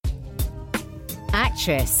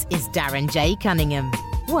Actress is Darren J. Cunningham.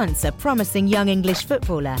 Once a promising young English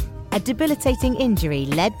footballer, a debilitating injury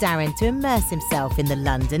led Darren to immerse himself in the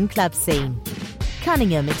London club scene.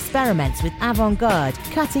 Cunningham experiments with avant-garde,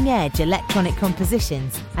 cutting-edge electronic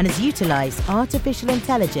compositions and has utilised artificial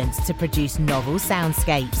intelligence to produce novel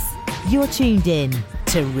soundscapes. You're tuned in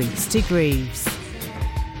to Roots to Grooves.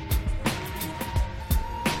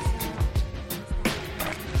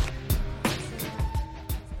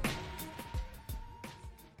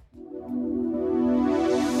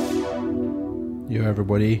 Yo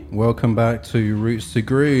everybody, welcome back to Roots to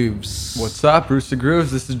Grooves. What's up, Roots to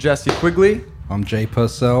Grooves? This is Jesse Quigley. I'm Jay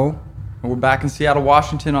Purcell. And we're back in Seattle,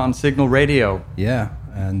 Washington on Signal Radio. Yeah,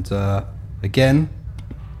 and again,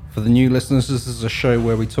 for the new listeners, this is a show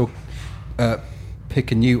where we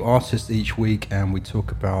pick a new artist each week and we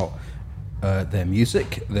talk about their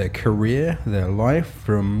music, their career, their life,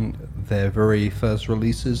 from their very first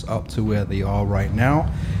releases up to where they are right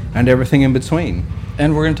now, and everything in between.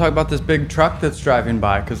 And we're going to talk about this big truck that's driving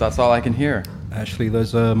by, because that's all I can hear. Actually,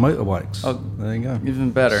 those are motorbikes. Oh, there you go.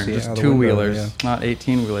 Even better. See Just two-wheelers, not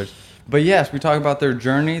 18-wheelers. But yes, we talk about their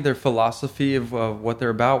journey, their philosophy of what they're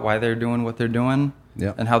about, why they're doing what they're doing,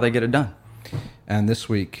 and how they get it done. And this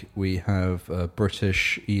week, we have a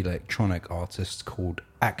British electronic artist called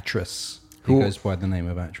Actress. He goes by the name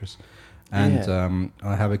of Actress. And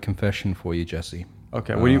I have a confession for you, Jesse.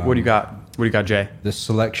 Okay, what do you got? What do you got, Jay? The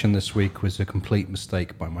selection this week was a complete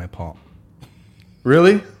mistake by my part.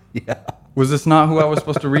 Really? Yeah. Was this not who I was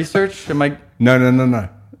supposed to research? Am I? No.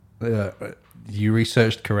 You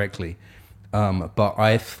researched correctly, but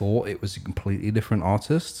I thought it was a completely different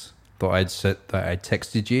artist. Thought I'd said that I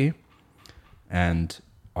texted you, and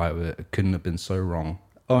I couldn't have been so wrong.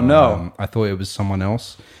 Oh no! I thought it was someone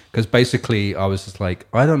else, because basically I was just like,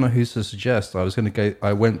 I don't know who to suggest.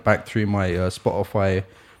 I went back through my Spotify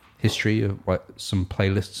history of some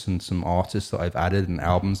playlists and some artists that I've added and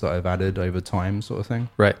albums that I've added over time, sort of thing.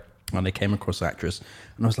 Right. And I came across Actress,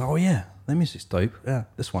 and I was like, oh yeah, that music's dope. Yeah,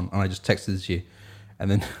 this one. And I just texted it to you. And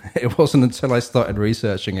then it wasn't until I started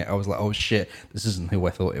researching it, I was like, oh shit, this isn't who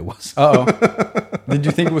I thought it was. Did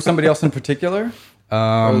you think it was somebody else in particular?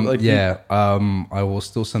 I will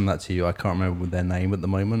still send that to you. I can't remember their name at the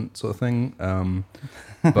moment, sort of thing.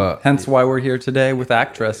 But hence why we're here today with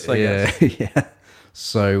Actress, I guess. Yeah.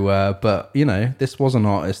 So, but you know, this was an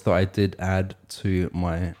artist that I did add to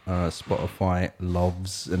my Spotify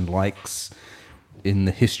loves and likes in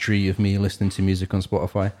the history of me listening to music on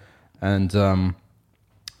Spotify, and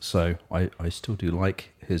so I still do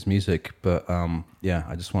like his music. But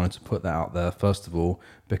I just wanted to put that out there first of all,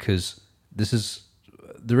 because this is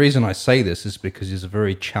the reason I say this is because he's a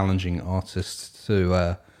very challenging artist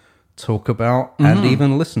to talk about and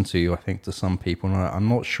even listen to. I think to some people, and I'm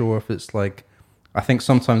not sure if it's like. I think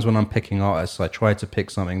sometimes when I'm picking artists, I try to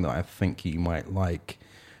pick something that I think you might like.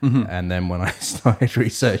 And then when I started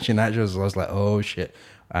researching Actress, I was like, oh shit,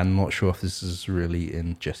 I'm not sure if this is really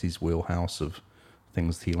in Jesse's wheelhouse of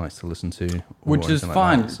things that he likes to listen to. Which is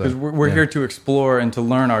fine, because we're here to explore and to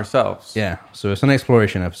learn ourselves. Yeah, so it's an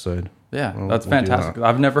exploration episode. Yeah, that's fantastic.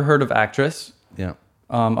 I've never heard of Actress. Yeah.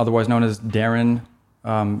 Otherwise known as Darren,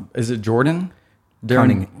 is it Jordan?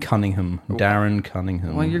 Cunningham. Darren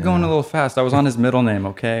Cunningham. Well, you're going a little fast. I was on his middle name,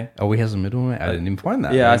 okay? Oh, he has a middle name? I didn't even find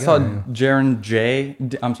that. Yeah, I saw Darren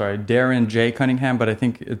J. Cunningham, but I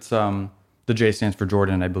think it's the J stands for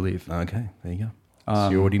Jordan, I believe. Okay, there you go.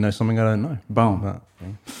 So you already know something I don't know. Boom.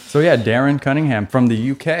 So yeah, Darren Cunningham from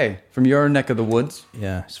the UK, from your neck of the woods.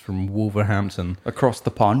 Yeah, he's from Wolverhampton. Across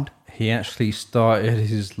the pond. He actually started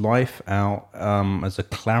his life out as a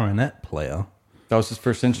clarinet player. That was his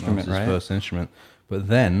first instrument, right? First instrument. But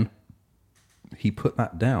then he put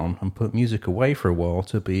that down and put music away for a while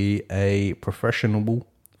to be a professional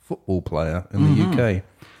football player in the UK,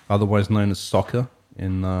 otherwise known as soccer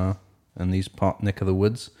in these neck of the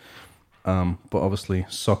woods. But obviously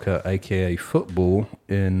soccer, aka football,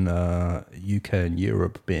 in UK and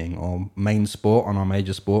Europe being our main sport and our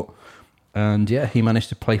major sport. And yeah, he managed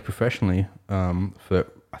to play professionally for,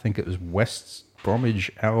 I think it was West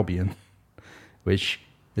Bromwich Albion, which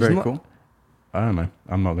is very cool. I don't know.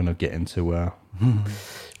 I'm not going to get into. I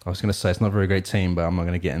was going to say it's not a very great team, but I'm not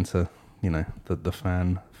going to get into the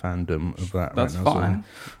fandom of that. That's right now. fine.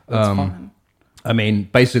 That's fine. I mean,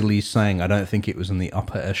 basically he's saying I don't think it was in the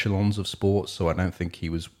upper echelons of sports, so I don't think he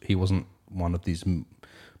wasn't one of these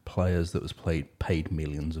players that was paid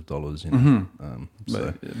millions of dollars.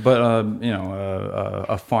 But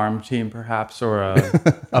a farm team perhaps, or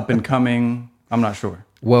a up and coming. I'm not sure.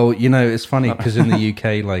 Well, it's funny because in the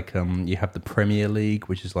UK, like you have the Premier League,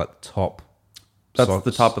 which is like the top. That's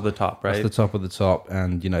the top of the top, right? That's the top of the top,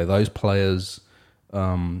 and those players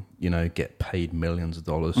get paid millions of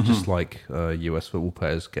dollars, just like US football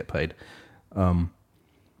players get paid.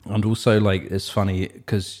 And also, like, it's funny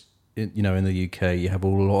because, in the UK, you have a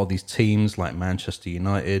lot of these teams like Manchester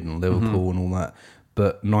United and Liverpool and all that,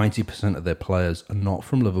 but 90% of their players are not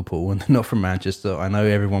from Liverpool and they're not from Manchester. I know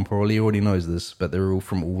everyone probably already knows this, but they're all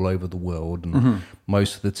from all over the world, and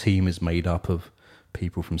most of the team is made up of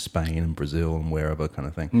people from Spain and Brazil and wherever, kind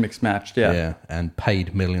of thing. Mixed matched, yeah. Yeah, and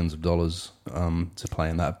paid millions of dollars to play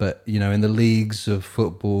in that. But, in the leagues of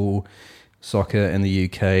football, soccer in the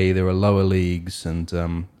UK, there are lower leagues, and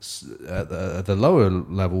at the lower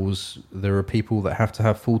levels, there are people that have to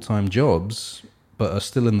have full-time jobs but are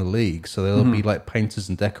still in the league. So they'll be like painters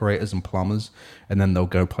and decorators and plumbers, and then they'll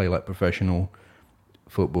go play like professional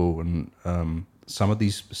football. And some of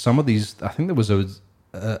these, I think there was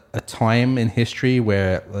a time in history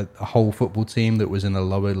where a whole football team that was in a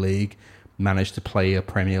lower league managed to play a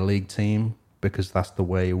Premier League team, because that's the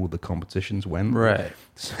way all the competitions went. Right.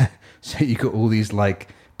 So you got all these like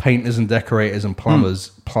painters and decorators and plumbers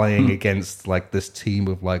playing against like this team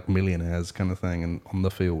of like millionaires, kind of thing, and on the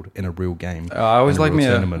field in a real game. I always like me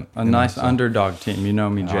a nice underdog team. You know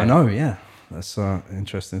me, Jay. I know, yeah. That's an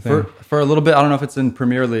interesting thing. For a little bit, I don't know if it's in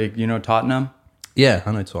Premier League. You know Tottenham? Yeah,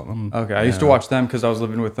 I know Tottenham. Okay, I used to watch them because I was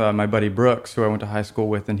living with my buddy Brooks, who I went to high school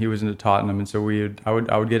with, and he was into Tottenham, and so I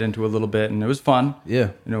would get into a little bit, and it was fun. Yeah,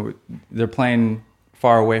 they're playing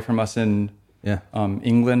far away from us in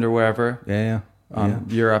England or wherever. Yeah.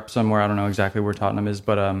 Europe somewhere. I don't know exactly where Tottenham is,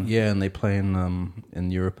 but yeah, and they play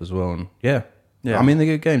in Europe as well, and yeah. I mean, they're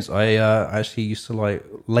good games. I actually used to, like,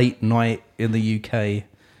 late night in the UK.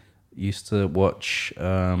 Used to watch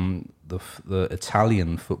the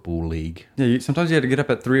Italian football league. Yeah, sometimes you had to get up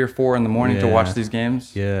at 3 or 4 in the morning to watch these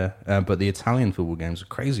games. Yeah, but the Italian football games are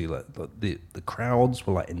crazy. Like the crowds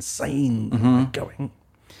were like insane going.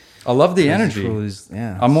 I love the energy.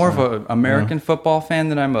 I'm more of an American football fan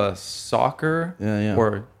than I'm a soccer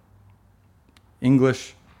or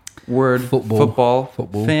English word football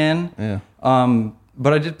fan. Yeah.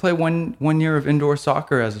 But I did play one year of indoor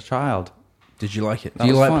soccer as a child. Did you like it? Do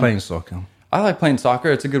you like playing soccer? I like playing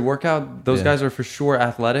soccer. It's a good workout. Those guys are for sure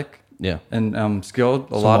athletic. Yeah. And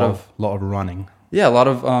skilled. A lot of running. Yeah, a lot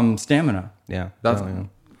of stamina. Yeah. That's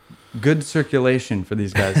good circulation for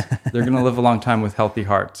these guys. They're going to live a long time with healthy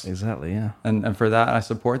hearts. Exactly, yeah. And for that, I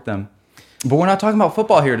support them. But we're not talking about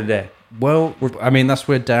football here today. Well, I mean, that's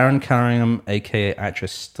where Darren Cunningham, a.k.a.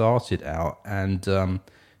 Actress, started out. And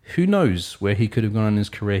who knows where he could have gone in his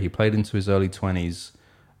career. He played into his early 20s.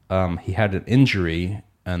 He had an injury,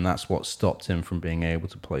 and that's what stopped him from being able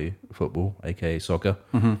to play football, aka soccer.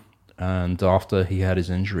 And after he had his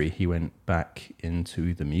injury, he went back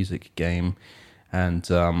into the music game.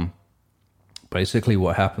 And basically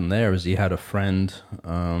what happened there is he had a friend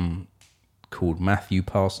called Matthew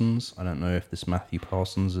Parsons. I don't know if this Matthew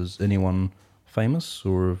Parsons is anyone famous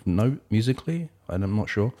or of note musically. I'm not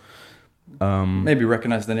sure. Maybe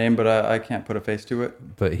recognize the name, but I can't put a face to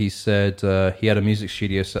it. But he said he had a music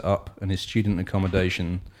studio set up in his student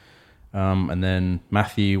accommodation, and then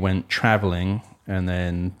Matthew went traveling, and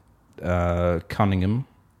then Cunningham.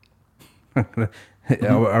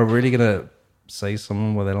 Are we really gonna say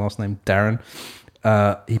someone with their last name Darren?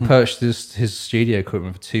 He purchased his studio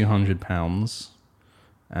equipment for £200,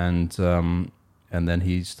 and then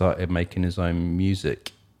he started making his own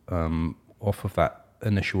music off of that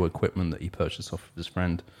initial equipment that he purchased off of his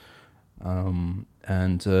friend.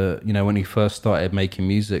 When he first started making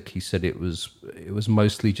music, he said it was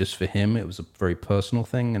mostly just for him. It was a very personal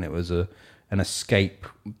thing, and it was an escape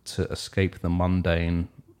to escape the mundane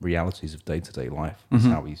realities of day-to-day life. That's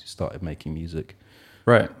how he started making music.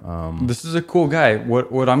 Right. This is a cool guy.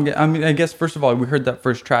 What I'm getting, I mean, I guess first of all, we heard that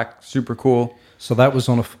first track, super cool. So that was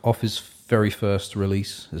off his very first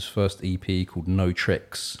release, his first EP called No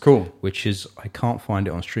Tricks. Cool. Which is, I can't find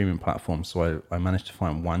it on streaming platforms, so I managed to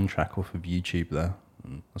find one track off of YouTube there.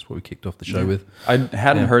 And that's what we kicked off the show with. I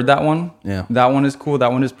hadn't heard that one. Yeah. That one is cool.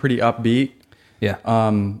 That one is pretty upbeat. Yeah.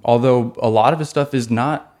 Although a lot of his stuff is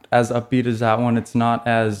not as upbeat as that one. It's not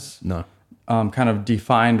as kind of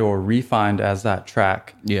defined or refined as that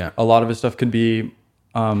track. Yeah. A lot of his stuff could be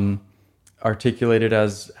articulated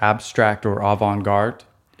as abstract or avant-garde.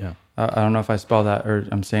 Yeah. I don't know if I spell that or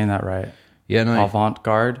I'm saying that right. Yeah, no.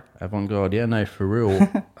 Avant-garde. Avant-garde. Yeah, no, for real.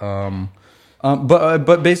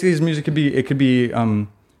 But basically his music could be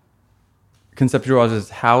conceptualized as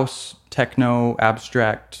house, techno,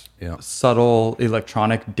 abstract, subtle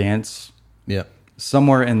electronic dance. Yeah.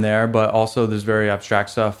 Somewhere in there, but also there's very abstract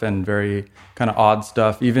stuff and very kind of odd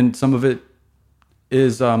stuff. Even some of it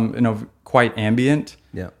is quite ambient,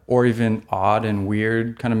 yeah, or even odd and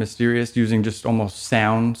weird, kind of mysterious, using just almost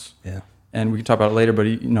sounds. Yeah. And we can talk about it later, but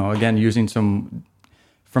again, using some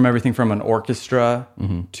from everything from an orchestra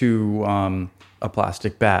to a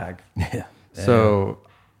plastic bag. Yeah. So,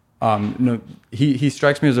 he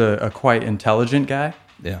strikes me as a quite intelligent guy.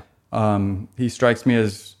 Yeah. He strikes me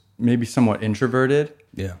as maybe somewhat introverted.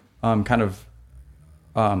 Yeah. Kind of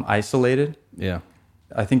isolated. Yeah.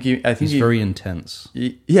 I think he's very intense.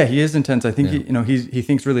 He is intense. I think he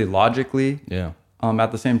thinks really logically. Yeah.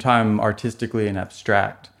 At the same time, artistically and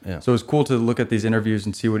abstract. Yeah. So it's cool to look at these interviews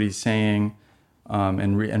and see what he's saying,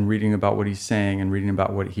 and reading about what he's saying and reading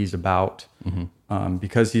about what he's about.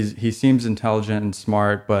 Because he seems intelligent and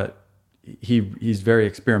smart, but he's very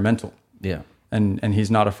experimental. Yeah. And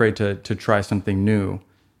he's not afraid to try something new.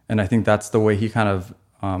 And I think that's the way he kind of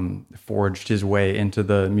forged his way into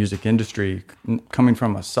the music industry, coming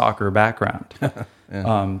from a soccer background.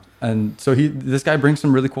 Yeah. And so this guy brings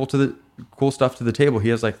some really cool stuff to the table. He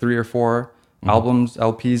has like 3 or 4 albums,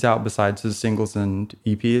 LPs out besides his singles and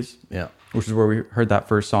EPs. Yeah. Which is where we heard that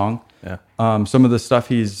first song. Yeah. Some of the stuff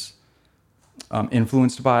he's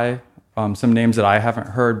influenced by, some names that I haven't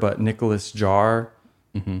heard, but Nicholas Jar,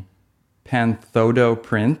 Panthodo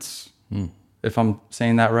Prince, if I'm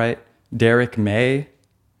saying that right, Derek May,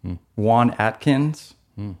 Juan Atkins,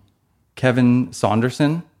 Kevin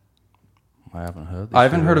Saunderson. I haven't heard. I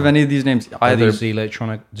haven't heard of any of these names either. Are these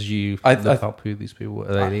electronic? Did you look up who these people were?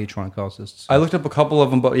 Are they electronic artists? I looked up a couple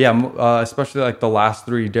of them, but yeah, especially like the last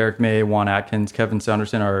 3: Derek May, Juan Atkins, Kevin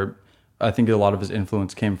Saunderson. Are I think a lot of his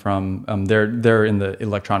influence came from they're in the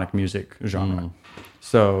electronic music genre.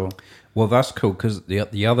 So, well, that's cool because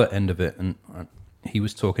the other end of it, and he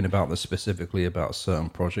was talking about this specifically about a certain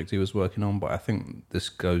project he was working on, but I think this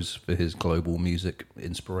goes for his global music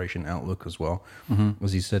inspiration outlook as well.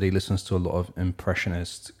 As he said, he listens to a lot of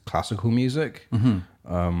impressionist classical music.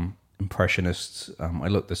 Impressionists. I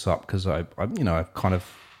looked this up because I kind of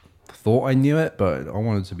thought I knew it, but I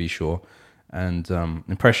wanted to be sure. And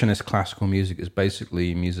impressionist classical music is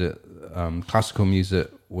basically classical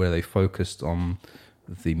music where they focused on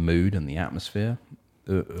the mood and the atmosphere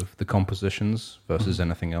of the compositions versus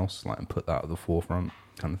anything else, like, and put that at the forefront,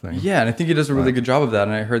 kind of thing. Yeah, and I think he does a really good job of that.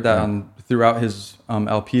 And I heard that throughout his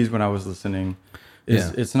LPs when I was listening.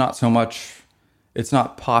 It's not so much, it's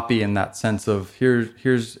not poppy in that sense of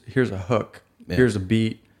here's a hook, here's a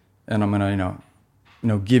beat, and I'm gonna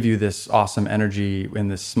give you this awesome energy in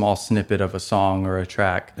this small snippet of a song or a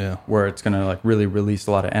track, where it's gonna like really release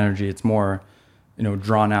a lot of energy. It's more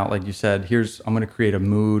drawn out, like you said. I'm gonna create a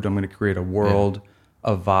mood, I'm gonna create a world.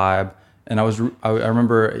 A vibe. And I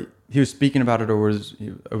remember he was speaking about it, or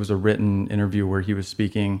it was a written interview where he was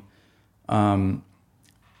speaking,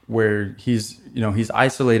 where he's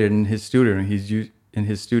isolated in his studio,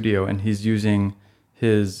 and he's using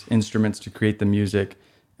his instruments to create the music,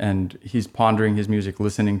 and he's pondering his music,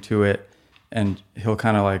 listening to it, and he'll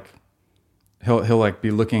kind of like he'll be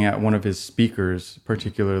looking at one of his speakers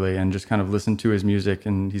particularly and just kind of listen to his music,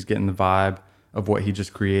 and he's getting the vibe of what he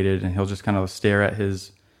just created, and he'll just kind of stare at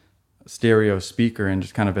his stereo speaker and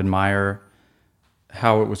just kind of admire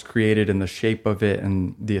how it was created and the shape of it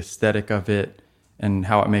and the aesthetic of it and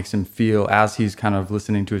how it makes him feel as he's kind of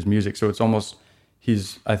listening to his music. So it's almost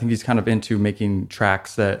I think he's kind of into making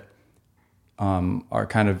tracks that are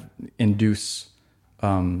kind of induce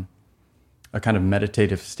a kind of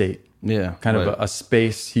meditative state. Yeah. Kind of a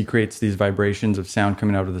space. He creates these vibrations of sound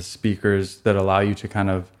coming out of the speakers that allow you to kind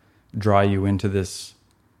of draw you into this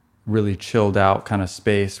really chilled out kind of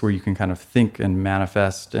space where you can kind of think and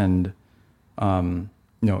manifest and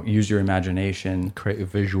use your imagination, create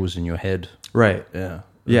visuals in your head, right?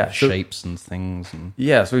 Shapes and things, and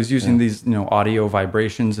so he's using these audio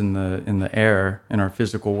vibrations in the air in our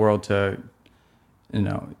physical world to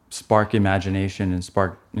spark imagination and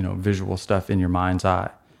spark visual stuff in your mind's eye.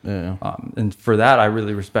 And for that, I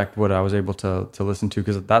really respect what I was able to listen to,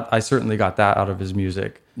 because I certainly got that out of his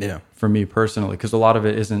music. Yeah. For me personally, because a lot of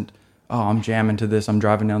it isn't, I'm jamming to this, I'm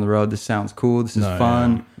driving down the road, this sounds cool, this is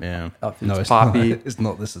fun. Yeah. It's poppy. It's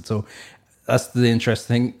not this at all. That's the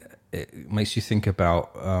interesting thing. It makes you think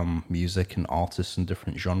about music and artists and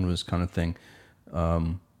different genres, kind of thing.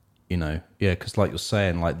 Because like you're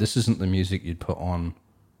saying, like, this isn't the music you'd put on.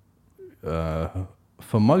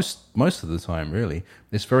 For most of the time, really,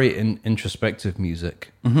 it's very introspective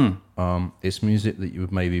music. It's music that you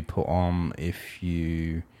would maybe put on if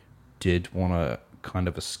you did want to kind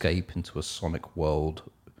of escape into a sonic world,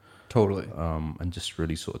 totally, and just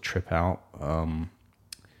really sort of trip out.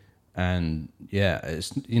 And it's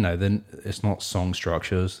then it's not song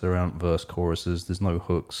structures. There aren't verse choruses. There's no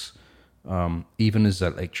hooks. even as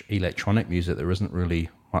electronic music, there isn't really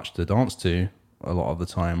much to dance to a lot of the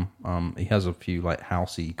time. He has a few like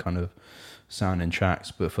housey kind of sounding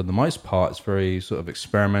tracks, but for the most part, it's very sort of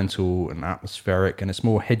experimental and atmospheric, and it's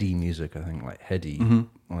more heady music. I think like heady,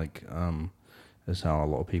 like is how a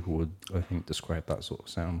lot of people would, I think, describe that sort of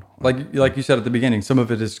sound. Like you said at the beginning, some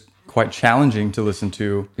of it is quite challenging to listen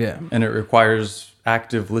to, and it requires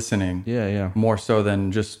active listening, more so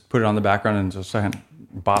than just put it on the background and just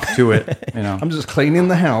bop to it. You know, I'm just cleaning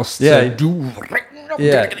the house. It's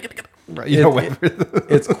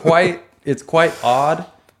quite odd.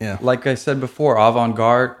 Yeah. Like I said before,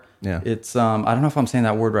 avant-garde. Yeah. It's I don't know if I'm saying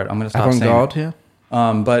that word right. I'm going to stop avant-garde, saying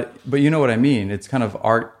it. But you know what I mean. It's kind of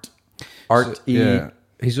art-y. Yeah.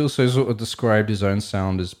 He's also sort of described his own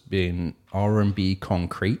sound as being R&B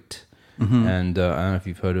concrete. And I don't know if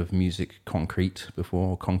you've heard of music concrete before,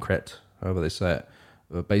 or concrete, however they say it.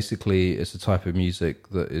 But basically, it's a type of music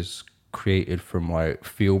that is created from like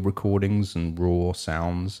field recordings and raw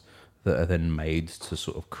sounds that are then made to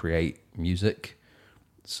sort of create music.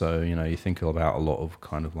 So, you know, you think about a lot of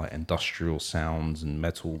kind of like industrial sounds and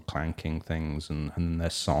metal clanking things, and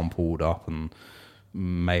they're sampled up and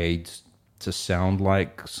made to sound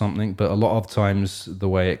like something. But a lot of times the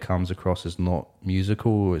way it comes across is not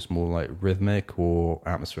musical, it's more like rhythmic or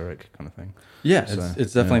atmospheric kind of thing. Yeah, So,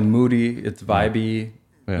 it's definitely moody, it's vibey,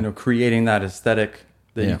 Yeah. you know, creating that aesthetic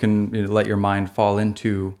that you can let your mind fall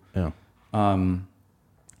into.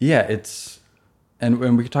 It's, and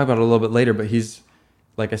we could talk about it a little bit later, but he's,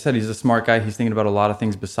 like I said, he's a smart guy. He's thinking about a lot of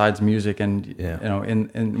things besides music, and you know,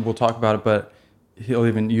 and we'll talk about it. But he'll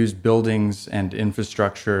even use buildings and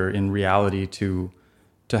infrastructure in reality to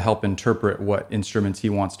help interpret what instruments he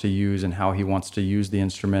wants to use and how he wants to use the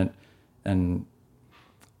instrument. And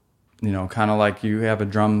you know, kind of like you have a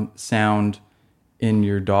drum sound in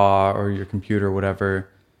your DAW or your computer or whatever,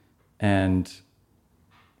 and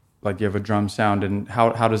like you have a drum sound, and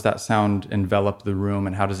how does that sound envelop the room,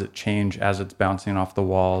 and how does it change as it's bouncing off the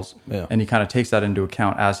walls? And he kind of takes that into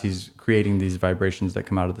account as he's creating these vibrations that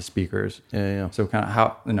come out of the speakers. So kind of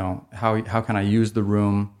how can I use the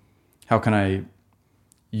room? How can I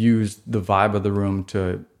use the vibe of the room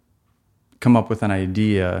to come up with an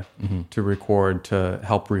idea to record to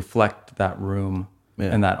help reflect that room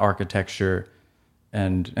and that architecture,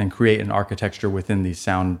 and create an architecture within these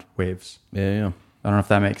sound waves. I don't know if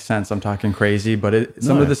that makes sense. I'm talking crazy, but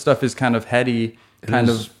some of this stuff is kind of heady,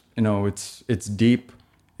 you know, it's deep.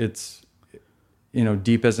 It's, you know,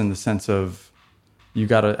 deep as in the sense of you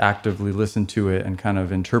got to actively listen to it and kind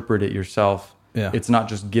of interpret it yourself. It's not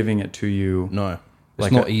just giving it to you. No, it's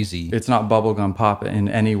like not easy. It's not bubblegum pop in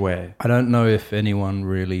any way. I don't know if anyone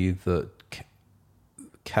really that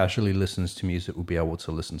casually listens to music will be able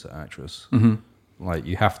to listen to Actress. Like,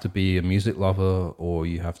 you have to be a music lover, or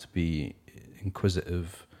you have to be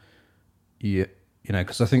inquisitive. You know,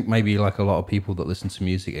 because I think maybe like a lot of people that listen to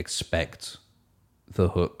music expect the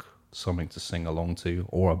hook, something to sing along to,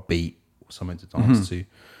 or a beat, or something to dance to.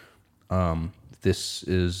 This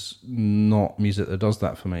is not music that does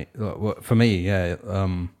that for me. For me, I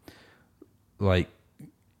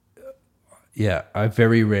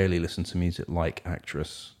very rarely listen to music like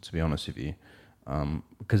Actress, to be honest with you,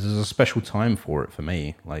 because there's a special time for it for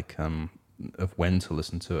me, like of when to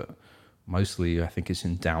listen to it. Mostly, I think it's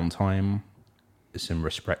in downtime. It's in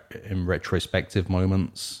retrospective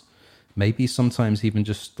moments. Maybe sometimes even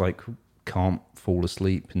just like can't fall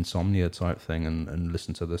asleep, insomnia type thing, and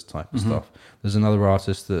listen to this type of stuff. There's another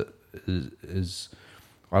artist that is,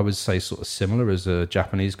 I would say, sort of similar, as a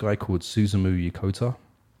Japanese guy called Suzumu Yokota.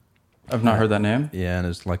 I've not heard that name. Yeah, and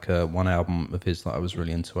there's like one album of his that I was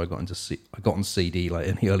really into. I got on CD like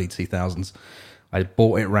in the early 2000s. I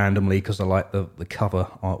bought it randomly because I liked the cover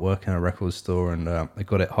artwork in a record store, and I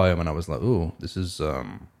got it home, and I was like, "Oh, this is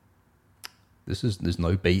there's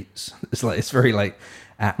no beats. It's very like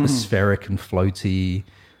atmospheric and floaty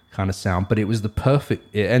kind of sound, but it was it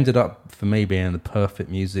ended up for me being the perfect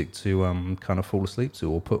music to kind of fall asleep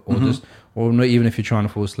to, or not even if you're trying to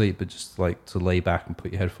fall asleep, but just like to lay back and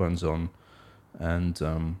put your headphones on and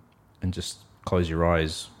just close your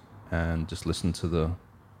eyes and just listen to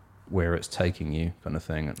where it's taking you kind of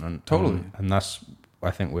thing. And totally. And that's,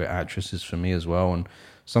 I think, where Actress is for me as well. And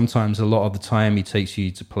sometimes, a lot of the time, he takes you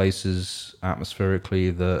to places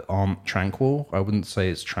atmospherically that aren't tranquil. I wouldn't say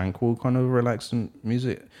it's tranquil kind of relaxing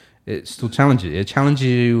music. It still challenges you. It challenges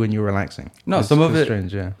you when you're relaxing. No, some of it,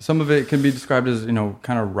 strange, yeah. Some of it can be described as,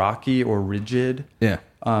 kind of rocky or rigid. Yeah.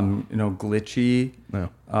 Glitchy. Yeah.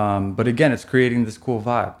 But again, it's creating this cool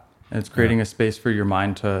vibe, and it's creating a space for your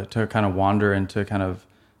mind to kind of wander and to kind of,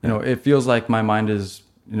 it feels like my mind is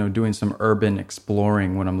doing some urban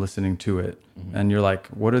exploring when I'm listening to it. Mm-hmm. And you're like,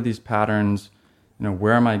 what are these patterns?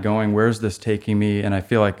 Where am I going? Where's this taking me? And I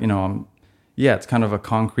feel like, it's kind of a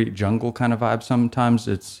concrete jungle kind of vibe sometimes.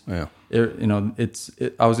 It's, I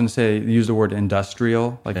was going to say, use the word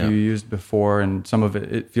industrial, like you used before. And some of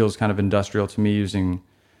it feels kind of industrial to me, using,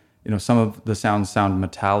 some of the sounds sound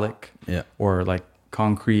metallic or like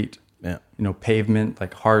concrete, pavement,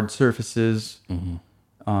 like hard surfaces. Mm-hmm.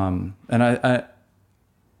 And I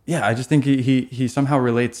just think he somehow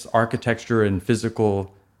relates architecture and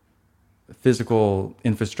physical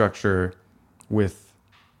infrastructure with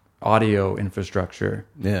audio infrastructure.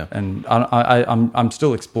 Yeah. And I'm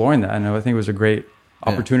still exploring that. And I think it was a great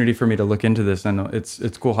opportunity for me to look into this. And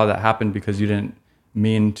it's cool how that happened, because you didn't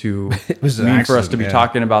mean to for us to be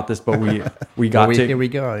talking about this, but we got to here we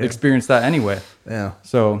go, experience that anyway. Yeah.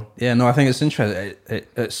 So I think it's interesting.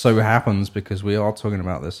 It so happens, because we are talking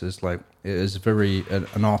about this, is like, it is very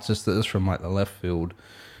an artist that is from like the left field,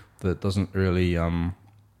 that doesn't really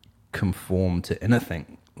conform to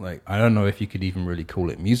anything. Like, I don't know if you could even really call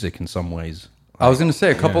it music in some ways. I was going to say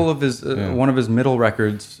a couple of his one of his middle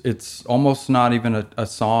records, it's almost not even a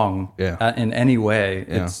song in any way.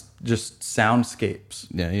 It's just soundscapes.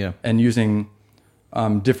 And using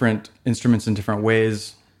different instruments in different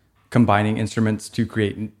ways, combining instruments to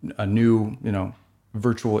create a new,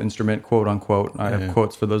 virtual instrument, quote unquote. I have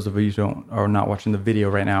quotes for those of you who are not watching the video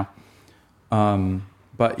right now.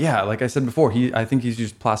 But like I said before, I think he's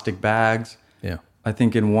used plastic bags. Yeah. I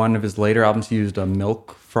think in one of his later albums, he used a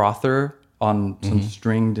milk frother on some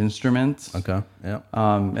stringed instruments. Okay, yeah.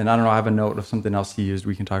 And I don't know, I have a note of something else he used.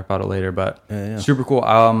 We can talk about it later, but super cool.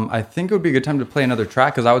 I think it would be a good time to play another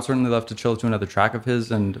track, because I would certainly love to chill to another track of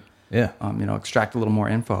his and extract a little more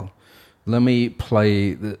info. Let me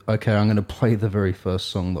play. I'm going to play the very first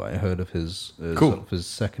song that I heard of his. Cool. Of his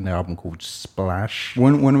second album, called Splash.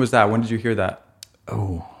 When was that? When did you hear that?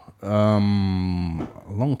 Oh, a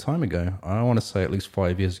long time ago. I want to say at least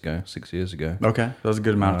 5 years ago, 6 years ago. Okay, that was a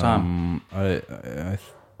good amount of time.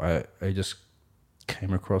 I just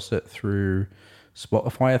came across it through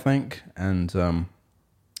Spotify, I think, and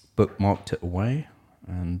bookmarked it away,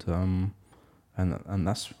 and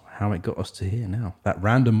that's how it got us to here now. That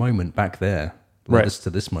random moment back there led us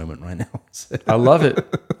to this moment right now. So. I love it.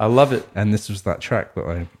 I love it. And this was that track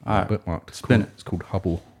that I bookmarked. It's called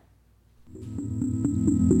Hubble.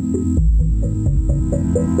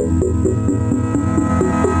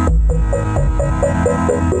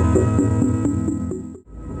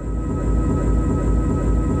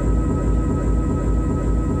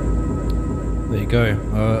 There you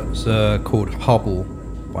go. It's called Hubble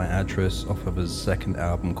by Actress, off of his second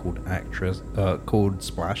album called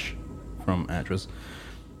Splash from Actress.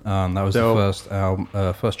 That was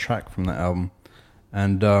the first track from that album,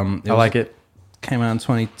 and I like it. Came out in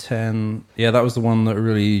 2010. Yeah, that was the one that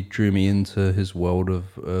really drew me into his world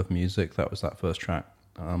of music. That was that first track.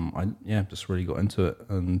 I just really got into it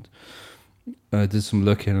and did some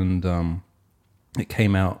looking, and it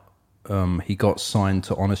came out. He got signed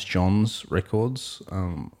to Honest Jon's Records,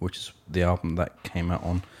 which is the album that came out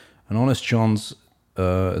on. And Honest Jon's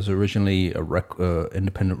is originally a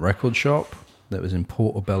independent record shop that was in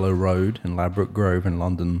Portobello Road in Ladbroke Grove in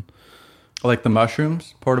London. Like the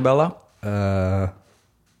mushrooms, Portobello? I'm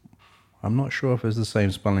not sure if it's the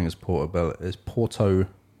same spelling as Portobello. It's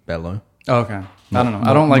Portobello. Oh, okay. I don't know.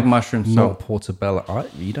 I don't like mushrooms. Not Portobello.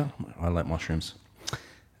 I like mushrooms.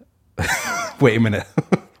 Wait a minute.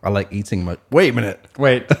 I like eating Wait a minute.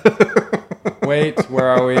 Wait. Where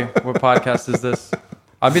are we? What podcast is this?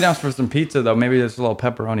 I'd be down for some pizza, though. Maybe there's a little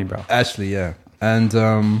pepperoni, bro. Actually, yeah. And,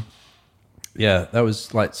 that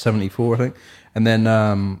was like 74, I think. And then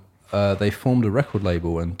they formed a record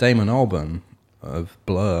label, and Damon Albarn of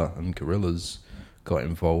Blur and Gorillaz got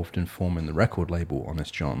involved in forming the record label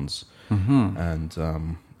Honest Jon's. Mm-hmm.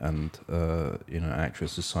 And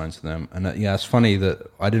Actress is signed to them. And it's funny that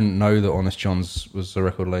I didn't know that Honest Jon's was a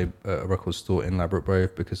record store in Ladbroke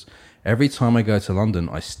Grove, because every time I go to London,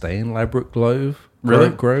 I stay in Ladbroke Grove. Really?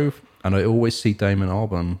 Grove, and I always see Damon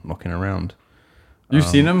Albarn knocking around. You've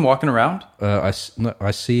seen him walking around? I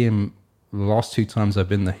see him. The last 2 times I've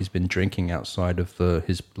been there, he's been drinking outside of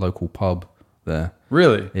his local pub there.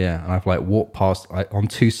 Really? Yeah, and I've walked past on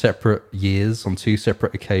 2 separate years, on 2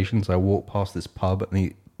 separate occasions. I walked past this pub,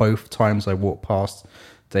 and both times I walked past,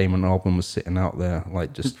 Damon Albarn was sitting out there,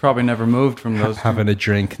 He's probably never moved from those. Having a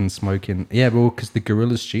drink and smoking. Yeah, well, because the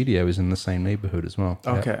Gorillaz studio is in the same neighborhood as well.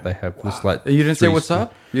 Okay. They have this You didn't say what's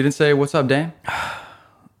up? You didn't say what's up, Dan?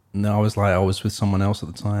 No, I was with someone else at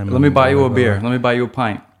the time. Let me buy you a beer. Let me buy you a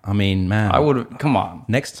pint. I mean, man, I would have. Come on.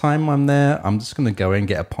 next time I'm there, I'm just gonna go in,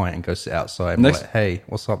 get a pint, and go sit outside. And be like, hey,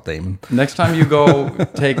 what's up, Damon? Next time you go,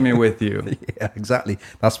 take me with you. Yeah, exactly.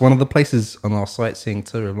 That's one of the places on our sightseeing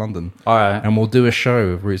tour of London. All right. And we'll do a show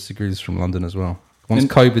of Roots to Grooves from London as well. Once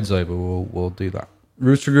COVID's over, we'll do that.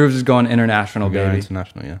 Rooster Grooves is going international, We'll go baby.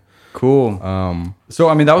 international, yeah. Cool. So,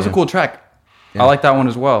 I mean, that was a cool track. Yeah. I like that one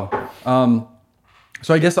as well.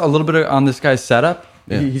 So I guess a little bit on this guy's setup.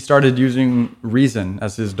 Yeah. He started using Reason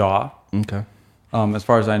as his DAW, Okay. as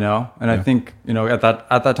far as I know. And I think, at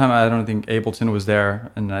that time, I don't think Ableton was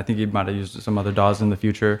there. And I think he might have used some other DAWs in the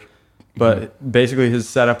future. But basically his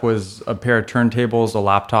setup was a pair of turntables, a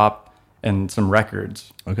laptop, and some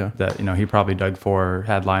records. Okay. That, he probably dug for, or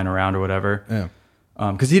had lying around or whatever. Yeah.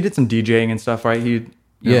 Because he did some DJing and stuff, right?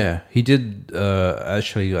 Yeah, he did.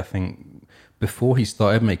 Actually, I think before he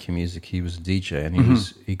started making music, he was a DJ, and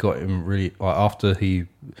he got him really after he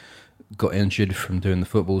got injured from doing the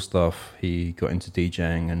football stuff. He got into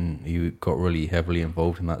DJing, and he got really heavily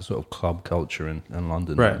involved in that sort of club culture in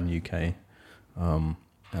London and UK, and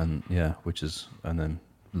then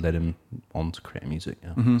led him on to create music.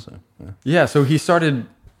 Yeah, So he started.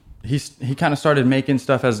 He kind of started making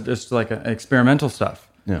stuff as just like experimental stuff.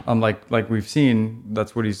 Yeah. Like we've seen,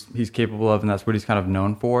 that's what he's capable of, and that's what he's kind of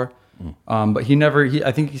known for. But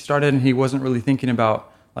I think he started and he wasn't really thinking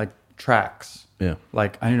about like tracks. Yeah.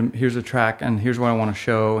 Like here's a track and here's what I want to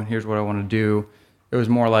show and here's what I want to do. It was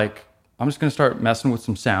more like, I'm just going to start messing with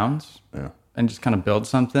some sounds. Yeah. And just kind of build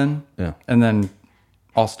something. Yeah. And then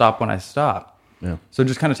I'll stop when I stop. Yeah. So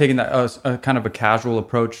just kind of taking that a kind of a casual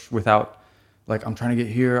approach without like, I'm trying to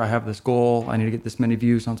get here. I have this goal. I need to get this many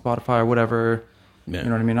views on Spotify or whatever. Yeah. You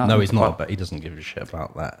know what I mean? No, he's not. But he doesn't give a shit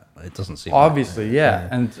about that. It doesn't seem obviously, yeah.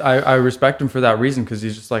 And I respect him for that reason because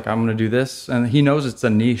he's just like, I'm going to do this, and he knows it's a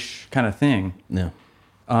niche kind of thing. Yeah.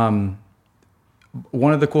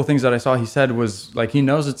 One of the cool things that I saw he said was like he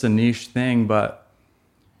knows it's a niche thing, but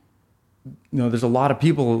there's a lot of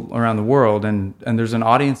people around the world, and there's an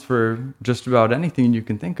audience for just about anything you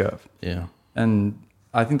can think of. Yeah. And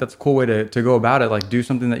I think that's a cool way to go about it. Like do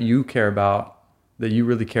something that you care about, that you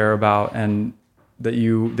really care about, and that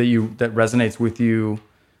resonates with you,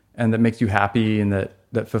 and that makes you happy, and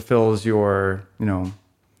that fulfills your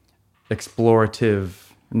explorative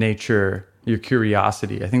nature, your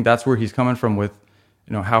curiosity. I think that's where he's coming from with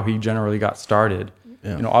how he generally got started.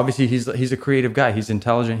 Yeah. Obviously he's a creative guy. He's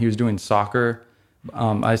intelligent. He was doing soccer.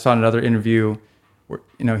 I saw in another interview where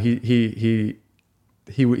he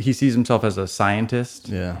sees himself as a scientist.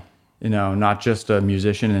 Yeah. Not just a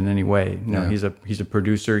musician in any way. He's a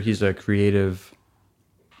producer. He's a creative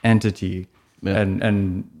entity,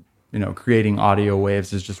 and creating audio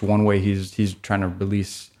waves is just one way he's trying to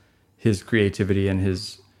release his creativity and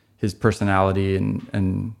his personality,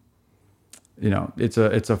 and it's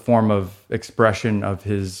a form of expression of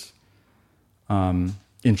his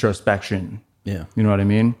introspection. Yeah. You know what I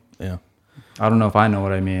mean? Yeah. I don't know if I know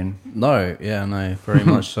what I mean. No, very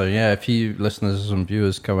much so. Yeah, if you listeners and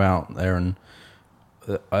viewers go out there and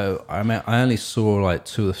I only saw like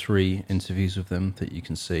 2 or 3 interviews with them that you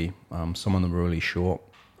can see. Some of them are really short,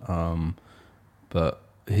 but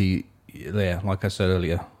like I said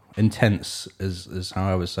earlier, intense is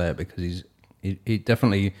how I would say it, because he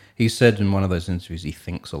definitely said in one of those interviews he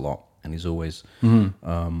thinks a lot, and he's always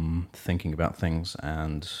thinking about things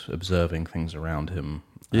and observing things around him.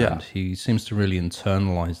 Yeah. And he seems to really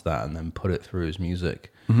internalize that and then put it through his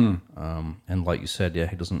music. And like you said,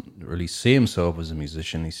 he doesn't really see himself as a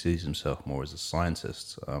musician. He sees himself more as a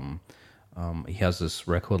scientist. He has this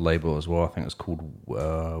record label as well. I think it's called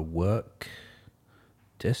Work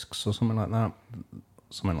Discs or something like that.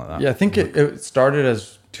 Yeah, I think it started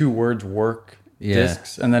as 2 words, work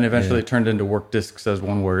discs, and then eventually it turned into work discs as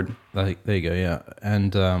 1 word. There you go, yeah.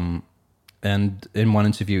 And in one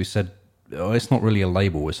interview he said, it's not really a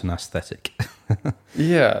label, it's an aesthetic.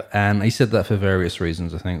 Yeah. And he said that for various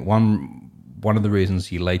reasons. I think one of the reasons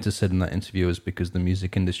he later said in that interview is because the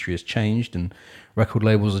music industry has changed and record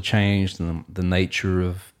labels have changed, and the nature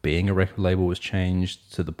of being a record label has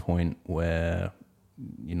changed to the point where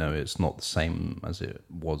it's not the same as it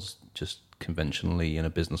was just conventionally in a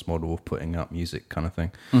business model of putting out music kind of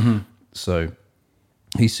thing. So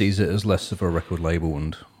he sees it as less of a record label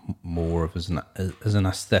and more of as an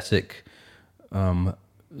aesthetic,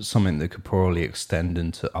 something that could probably extend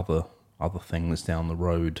into other things down the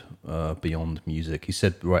road beyond music. He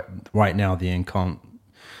said right now the incarnation.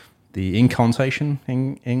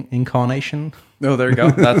 Oh, there you go.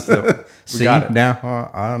 That's see got it. Now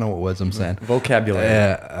I don't know what words I'm saying.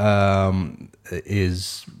 Vocabulary.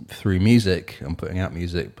 Is through music and putting out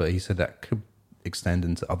music, but he said that could extend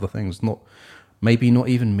into other things, not maybe not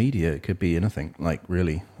even media. It could be anything, like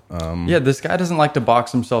really. This guy doesn't like to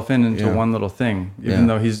box himself into Yeah. one little thing, even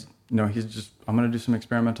though he's just, I'm going to do some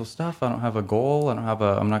experimental stuff. I don't have a goal. I'm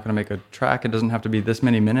not going to make a track. It doesn't have to be this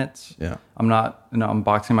many minutes. Yeah. I'm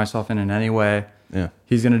boxing myself in any way. Yeah.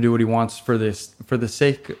 He's going to do what he wants for the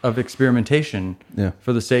sake of experimentation. Yeah.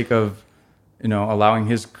 For the sake of, allowing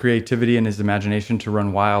his creativity and his imagination to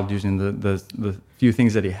run wild using the few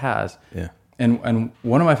things that he has. Yeah. And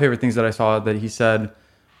one of my favorite things that I saw that he said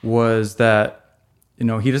was that,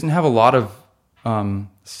 he doesn't have a lot of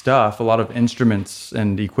stuff, a lot of instruments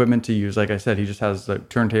and equipment to use. Like I said, he just has like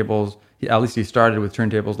turntables. At least he started with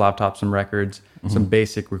turntables, laptops, some records, some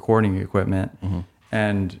basic recording equipment,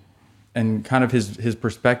 and kind of his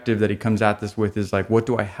perspective that he comes at this with is like, what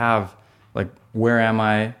do I have? Like, where am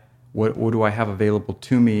I? What do I have available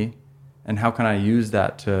to me, and how can I use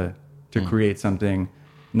that to create something?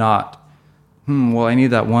 Not, well, I need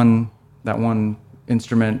that one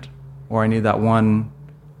instrument, or I need that one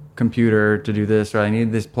computer to do this, or I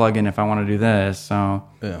need this plugin if I want to do this. So,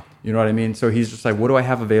 you know what I mean? So he's just like, what do I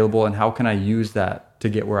have available, and how can I use that to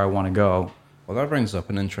get where I want to go? Well, that brings up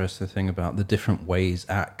an interesting thing about the different ways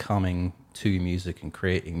at coming to music and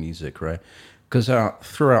creating music, right? Because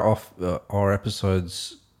throughout our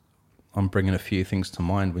episodes, I'm bringing a few things to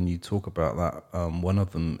mind when you talk about that. One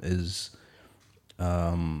of them is,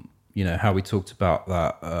 how we talked about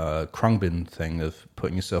that Krungbin thing of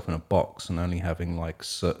putting yourself in a box and only having like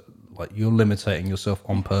you're limiting yourself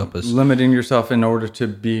on purpose. Limiting yourself in order to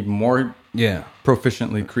be more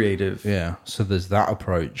proficiently creative. Yeah. So there's that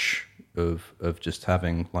approach of just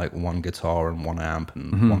having like one guitar and one amp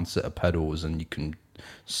and one set of pedals, and you can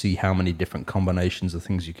see how many different combinations of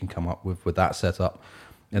things you can come up with that setup.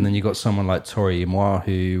 And then you got someone like Tori Imoa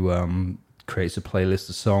who creates a playlist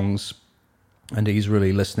of songs, and he's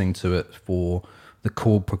really listening to it for the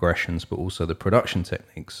chord progressions, but also the production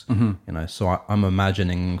techniques. So I'm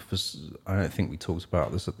imagining. I don't think we talked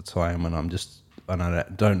about this at the time, and I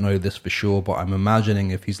don't know this for sure, but I'm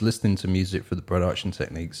imagining if he's listening to music for the production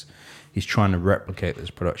techniques, he's trying to replicate those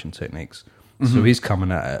production techniques. So he's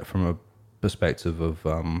coming at it from a perspective of,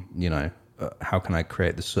 how can I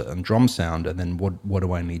create this certain drum sound, and then what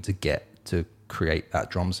do I need to get to create that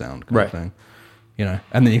drum sound kind of thing,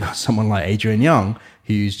 And then you got someone like Adrian Young,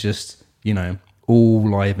 who's just, all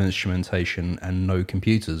live instrumentation and no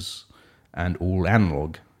computers and all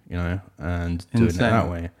analog, and doing it that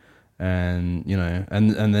way. And,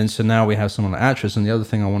 and then so now we have someone like Atris. And the other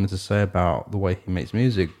thing I wanted to say about the way he makes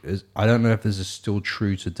music is, I don't know if this is still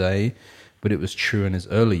true today, but it was true in his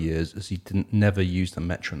early years, as he never used a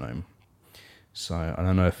metronome. So I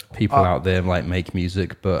don't know if people out there like make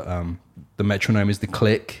music, but the metronome is the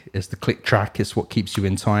click track. It's what keeps you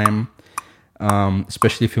in time.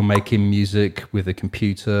 Especially if you're making music with a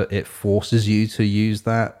computer, it forces you to use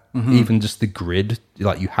that. Even just the grid,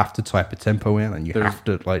 like you have to type a tempo in, and there's have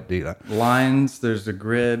to like do that. Lines, there's a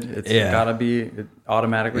grid. It's gotta be, it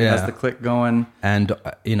automatically has the click going. And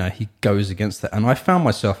he goes against that, and I found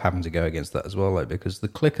myself having to go against that as well, like because the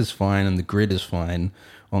click is fine and the grid is fine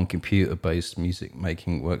on computer-based music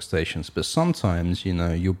making workstations, but sometimes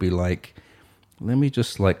you'll be like, let me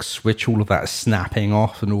just like switch all of that snapping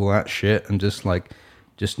off and all that shit, and just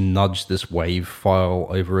nudge this wave file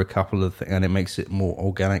over a couple of things, and it makes it more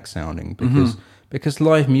organic sounding, because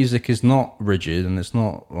live music is not rigid, and it's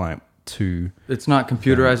not like it's not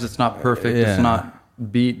computerized, it's not perfect, it's not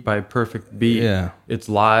beat by perfect beat. It's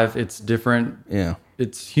live, it's different.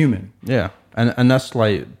 It's human. And that's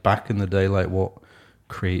like back in the day, like what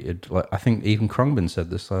created, like I think even Krungbin said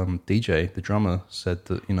this, DJ, the drummer, said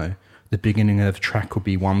that the beginning of the track will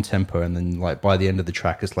be one tempo, and then like by the end of the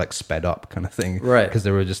track it's like sped up kind of thing, right? Because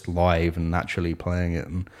they were just live and naturally playing it.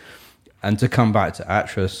 And to come back to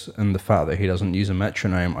Atris and the fact that he doesn't use a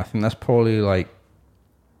metronome, I think that's probably like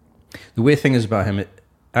the weird thing is about him.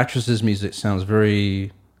 Atris's music sounds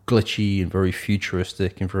very glitchy and very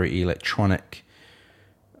futuristic and very electronic,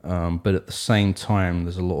 but at the same time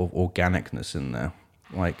there's a lot of organicness in there.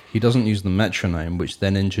 Like, he doesn't use the metronome, which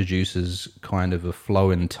then introduces kind of a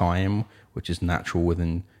flow in time, which is natural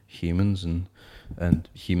within humans and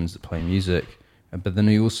humans that play music. But then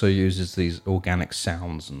he also uses these organic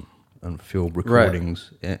sounds and field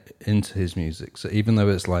recordings into his music. So even though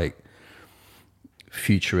it's like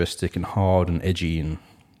futuristic and hard and edgy and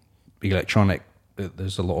electronic,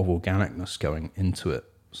 there's a lot of organicness going into it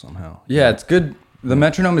somehow. Yeah, it's good. The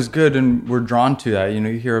metronome is good, and we're drawn to that. You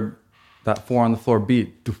hear that 4 on the floor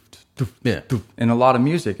beat, doof, doof, doof, in a lot of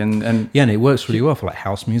music, and it works really well for like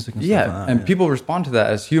house music and stuff like that. And people respond to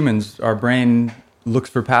that as humans. Our brain looks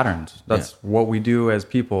for patterns. That's what we do as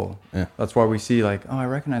people. Yeah. That's why we see like, oh, I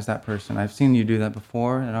recognize that person. I've seen you do that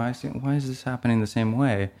before, and I see, why is this happening the same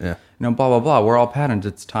way? Yeah. You know, blah blah blah. We're all patterns.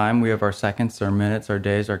 It's time. We have our seconds, our minutes, our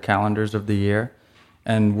days, our calendars of the year,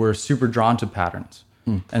 and we're super drawn to patterns.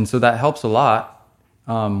 And so that helps a lot.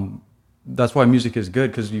 That's why music is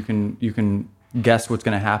good, because you can guess what's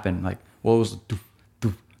going to happen. Like, well, it was.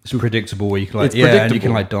 It's predictable where you can like, It's and you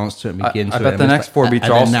can like dance to it and begin to I it. bet and the it's next like, four beats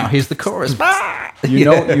and are then all. now here's the chorus. You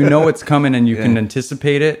know it's coming, and you can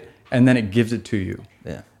anticipate it, and then it gives it to you.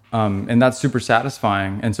 Yeah. And that's super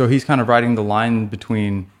satisfying. And so he's kind of riding the line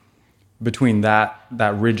between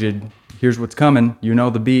that rigid, here's what's coming, you know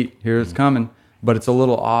the beat, here it's coming, but it's a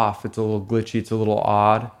little off, it's a little glitchy, it's a little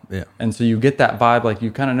odd. Yeah. And so you get that vibe, like you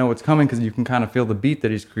kind of know what's coming because you can kind of feel the beat that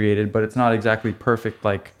he's created, but it's not exactly perfect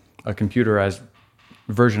like a computerized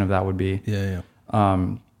version of that would be. Yeah.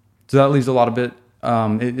 So that leaves a lot of it.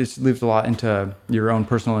 It leaves a lot into your own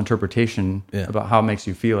personal interpretation about how it makes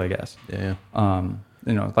you feel, I guess. Yeah.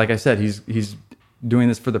 You know, like I said, he's doing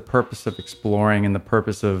this for the purpose of exploring and the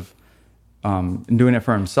purpose of doing it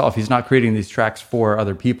for himself. He's not creating these tracks for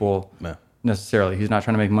other people necessarily. He's not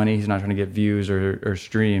trying to make money. He's not trying to get views or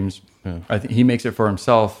streams. Yeah. I think he makes it for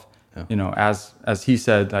himself. Yeah. You know, as he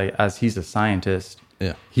said, like, as he's a scientist.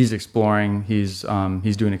 Yeah. He's exploring. He's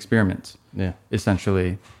doing experiments. Yeah.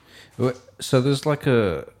 Essentially. So there's like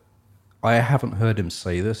I haven't heard him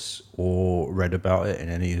say this or read about it in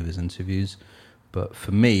any of his interviews, but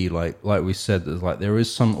for me, like we said, there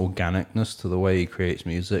is some organicness to the way he creates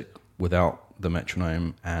music without the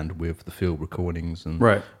metronome and with the field recordings and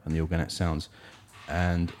the organic sounds.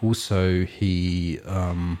 And also he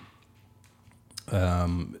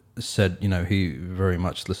said, you know, he very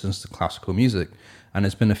much listens to classical music, and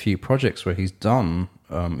there's been a few projects where he's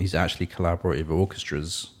actually collaborated with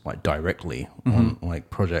orchestras like directly on like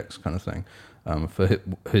projects kind of thing. For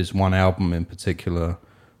his one album in particular,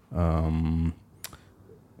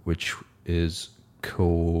 which is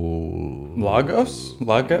called Lagos?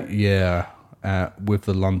 Yeah, with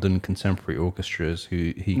the London Contemporary Orchestras,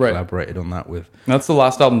 who he collaborated on that with. That's the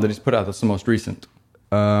last album that he's put out. That's the most recent.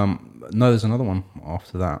 No, there's another one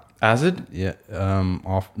after that. Acid? Yeah.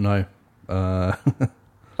 No.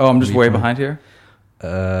 I'm just way behind here.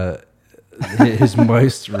 His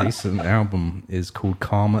most recent album is called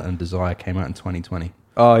Karma and Desire. Came out in 2020.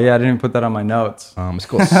 Oh yeah, I didn't even put that on my notes. It's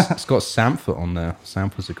got Sampha on there.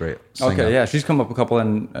 Sampha's a great singer. Okay, yeah, she's come up a couple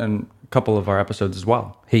in a couple of our episodes as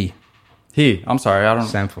well. He. I'm sorry, I don't.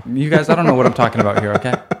 Sampha. You guys, I don't know what I'm talking about here.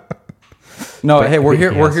 Okay. No, but, hey, we're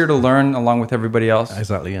here. We're here to learn along with everebody else.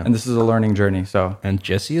 Exactly. Yeah. And this is a learning journey. So. And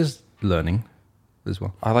Jesse is learning as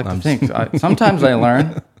well. I like to think. Sometimes I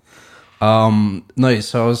learn. No,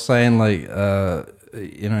 so I was saying, like,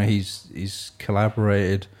 you know, he's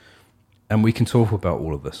collaborated, and we can talk about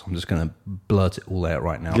all of this. I'm just going to blurt it all out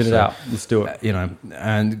right now. Get it out. Let's do it. You know,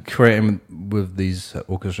 and creating with these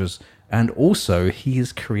orchestras, and also he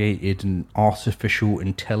has created an artificial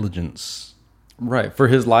intelligence. Right, for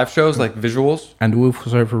his live shows, like visuals, and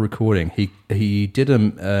also for recording. He did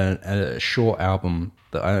a short album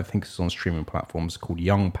that I don't think is on streaming platforms called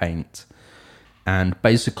Young Paint, and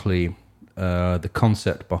basically the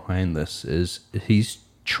concept behind this is he's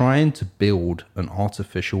trying to build an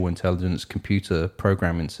artificial intelligence computer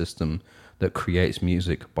programming system that creates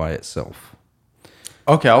music by itself.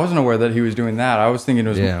 Okay, I wasn't aware that he was doing that. I was thinking it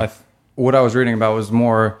was what I was reading about was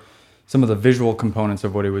more some of the visual components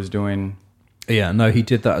of what he was doing. Yeah, no, he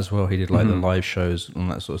did that as well. He did like the live shows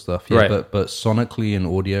and that sort of stuff. Yeah, right. But sonically and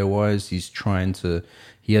audio wise, he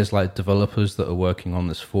has like developers that are working on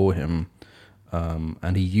this for him,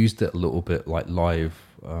 and he used it a little bit like live.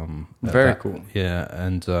 Very cool. Yeah,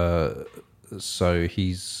 and so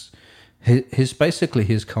his basically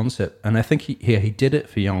his concept, and I think he did it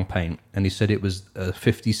for Young Paint, and he said it was a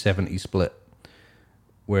 50-70 split.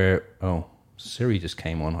 Where Siri just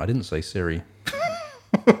came on. I didn't say Siri.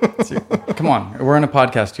 Come on, we're on a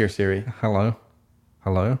podcast here, Siri. Hello,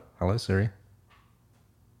 Siri.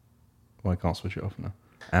 Well, I can't switch it off now.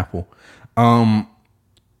 Apple.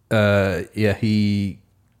 He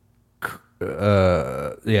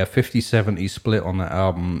 50-70 split on that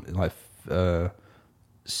album. Like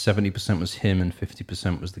 70% was him and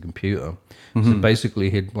 50% was the computer. So basically,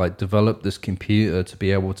 he'd like developed this computer to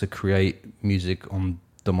be able to create music on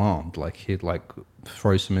demand. Like he'd like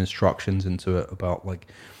throw some instructions into it about like,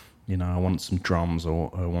 you know, I want some drums,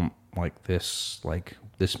 or I want like this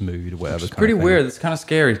mood or whatever. It's pretty weird. It's kind of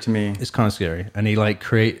scary to me. It's kind of scary. And he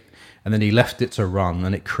and then he left it to run,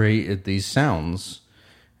 and it created these sounds.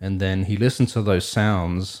 and then he listened to those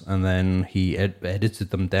sounds, and then he edited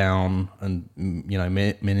them down, and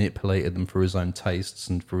manipulated them for his own tastes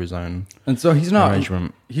and for his own. And so he's not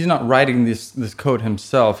arrangement. He's not writing this code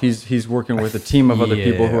himself. He's working with a team of other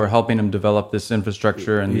people who are helping him develop this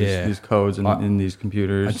infrastructure and these codes and in these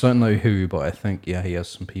computers. I don't know who, but I think he has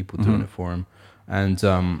some people doing it for him, and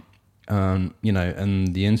and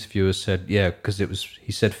the interviewer said because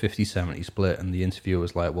he said 50-70 split, and the interviewer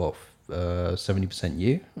was like, what, 70%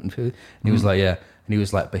 you? And he was like, yeah, and he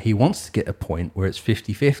was like, but he wants to get a point where it's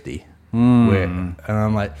 50-50. And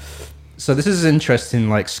I'm like, so this is an interesting,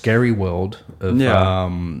 like, scary world of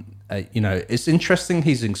it's interesting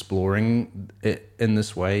he's exploring it in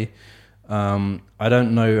this way. I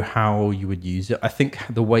don't know how you would use it. I think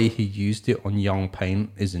the way he used it on Young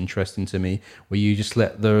Paint is interesting to me, where you just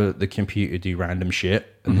let the computer do random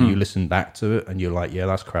shit, and then you listen back to it, and you're like, yeah,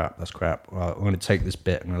 that's crap. I'm going to take this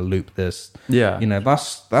bit, I'm going to loop this. Yeah.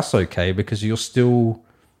 That's okay, because you're still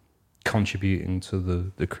contributing to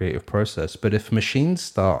the creative process. But if machines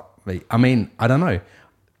start, I don't know.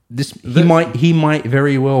 He might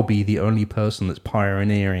very well be the only person that's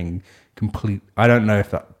pioneering complete. I don't know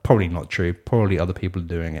if that, probably not true. Probably other people are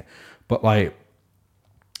doing it, but like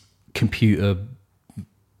computers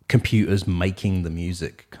making the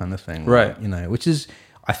music kind of thing, right? Which is,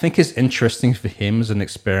 I think, is interesting for him as an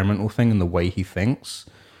experimental thing and the way he thinks.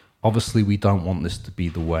 Obviously, we don't want this to be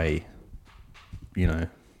the way,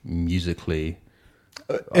 musically.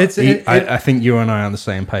 I think you and I are on the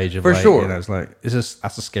same page. Of, for sure. It's like,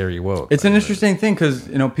 that's a scary world. It's an interesting thing because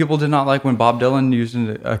people did not like when Bob Dylan used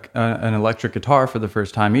an electric guitar for the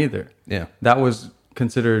first time either. Yeah, that was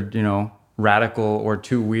considered radical or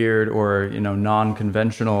too weird or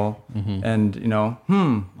non-conventional. And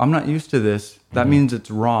I'm not used to this. That means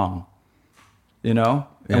it's wrong. And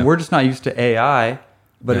we're just not used to AI.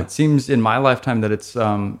 But it seems in my lifetime that it's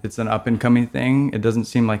an up and coming thing. It doesn't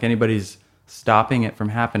seem like anybody's stopping it from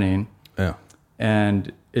happening. Yeah.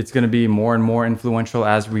 And it's going to be more and more influential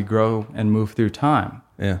as we grow and move through time.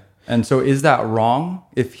 Yeah. And so is that wrong?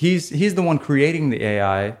 If he's the one creating the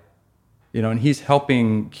AI, and he's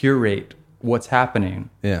helping curate what's happening.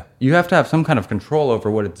 Yeah. You have to have some kind of control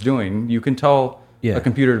over what it's doing. You can tell a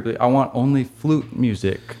computer, I want only flute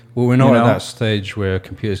music. Well, we're not at that stage where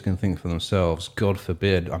computers can think for themselves. God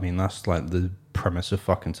forbid. That's like the premise of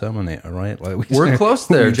fucking Terminator, right? Like we're close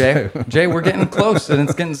there, Jay. Jay, we're getting close, and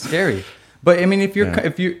it's getting scary. But let's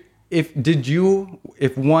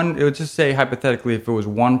just say hypothetically, if it was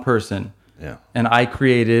one person, and I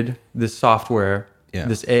created this software,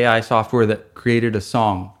 this AI software that created a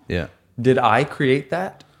song, did I create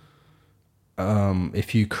that?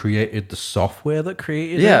 If you created the software that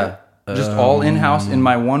created it, just all in-house in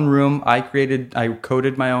my one room, I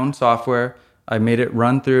coded my own software. I made it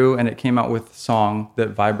run through, and it came out with a song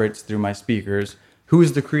that vibrates through my speakers. Who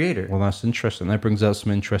is the creator? Well, that's interesting. That brings out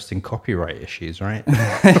some interesting copyright issues, right?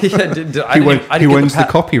 Who owns the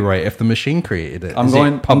copyright if the machine created it? Is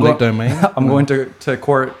it public domain? I'm going to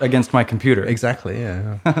court against my computer. Exactly,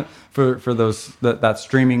 yeah. for those that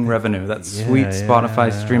streaming revenue, that sweet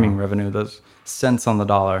Spotify streaming revenue, those cents on the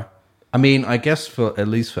dollar. I guess at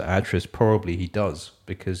least for Atris, probably he does,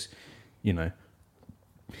 because,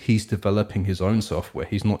 he's developing his own software.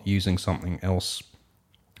 He's not using something else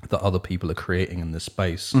that other people are creating in this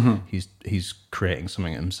space. He's creating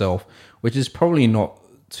something himself, which is probably not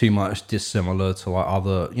too much dissimilar to like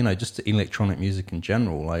other, just to electronic music in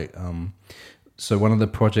general. Like, so one of the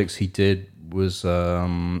projects he did was,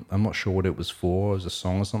 I'm not sure what it was for, it was a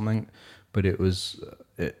song or something, but it was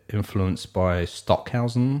influenced by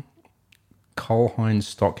Stockhausen, Karlheinz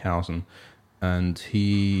Stockhausen. And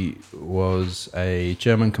he was a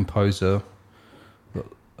German composer that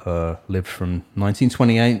lived from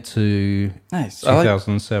 1928 to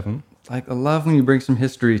 2007. I love when you bring some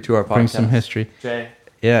history to our podcast. Bring some history. Jay.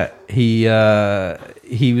 Yeah, he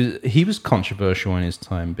was controversial in his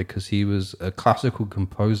time because he was a classical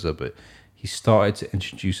composer, but he started to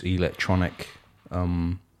introduce electronic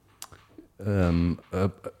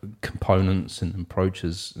components and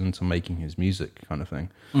approaches into making his music, kind of thing.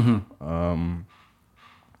 And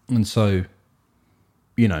so,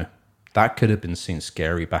 that could have been seen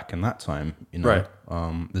scary back in that time. Right.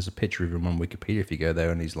 There's a picture of him on Wikipedia if you go there,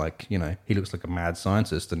 and he's like, he looks like a mad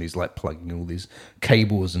scientist, and he's like plugging all these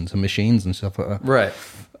cables into machines and stuff like that. Right.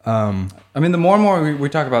 The more and more we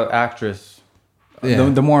talk about Actress,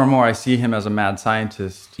 the more and more I see him as a mad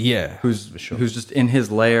scientist. Yeah, who's just in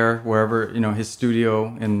his lair wherever, his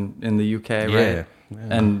studio in the UK, right? Yeah.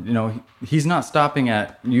 And he's not stopping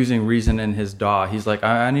at using reason in his DAW. He's like,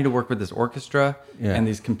 I need to work with this orchestra and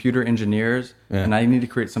these computer engineers, and I need to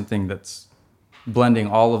create something that's blending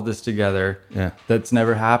all of this together. Yeah. That's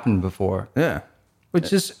never happened before. Yeah,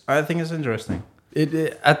 which is, I think, is interesting.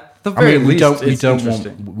 It at the very least,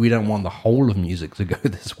 we don't want the whole of music to go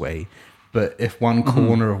this way, but if one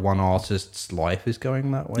corner of one artist's life is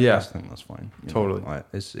going that way, I think that's fine. Totally. Like,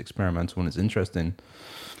 it's experimental and it's interesting.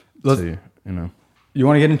 You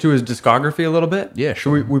want to get into his discography a little bit? Yeah,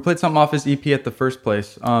 sure. So we played something off his EP at the first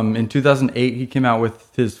place. In 2008, he came out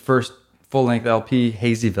with his first full-length LP,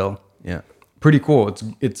 Hazyville. Yeah. Pretty cool.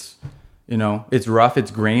 It's it's rough,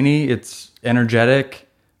 it's grainy, it's energetic,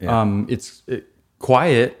 it's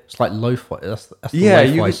quiet. It's like lo-fi. That's the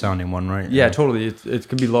lo-fi sounding one, right? Yeah, totally. It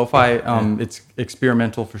could be lo-fi. It's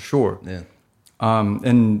experimental for sure. Yeah.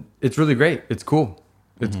 And it's really great. It's cool.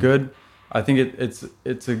 It's good. I think it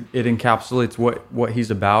encapsulates what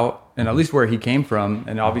he's about, and at least where he came from.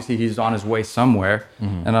 And obviously he's on his way somewhere.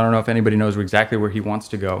 And I don't know if anybody knows exactly where he wants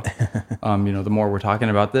to go. The more we're talking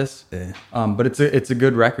about this, but it's a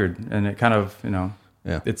good record, and it kind of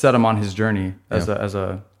it set him on his journey as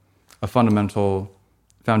a fundamental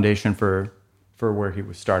foundation for where he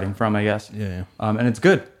was starting from, I guess. Yeah. And it's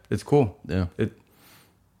good. It's cool. Yeah.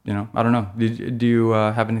 I don't know. Do you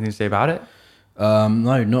have anything to say about it?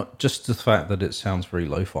 No, not just the fact that it sounds very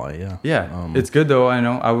lo-fi. Yeah. Yeah. It's good though.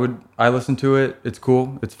 I listen to it. It's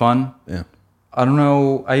cool. It's fun. Yeah. I don't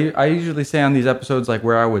know. I usually say on these episodes like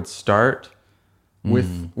where I would start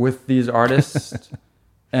with these artists,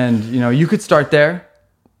 and you could start there.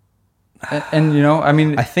 And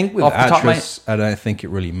I think with Atris, I don't think it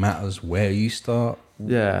really matters where you start.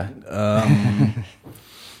 Yeah.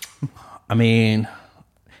 I mean,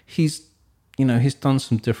 he's done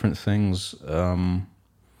some different things.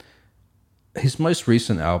 His most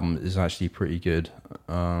recent album is actually pretty good.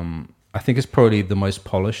 I think it's probably the most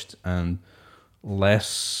polished and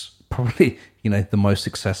probably the most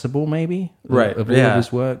accessible, maybe, right, of all of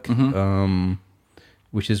his work.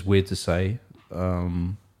 Which is weird to say.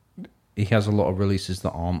 He has a lot of releases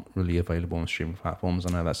that aren't really available on streaming platforms. I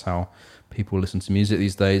know that's how people listen to music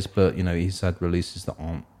these days, but he's had releases that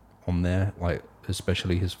aren't on there, like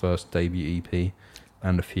especially his first debut EP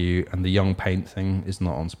and the Young Paint thing is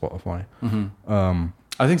not on Spotify.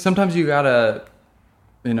 I think sometimes you gotta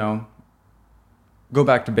go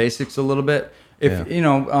back to basics a little bit. If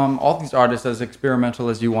all these artists, as experimental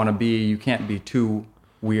as you want to be, you can't be too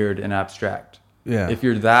weird and abstract. Yeah. If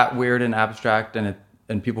you're that weird and abstract and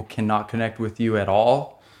people cannot connect with you at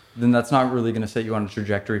all, then that's not really going to set you on a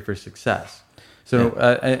trajectory for success. So,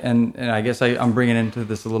 and I guess I'm bringing into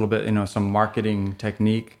this a little bit, some marketing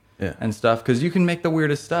technique and stuff, because you can make the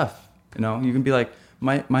weirdest stuff. You can be like,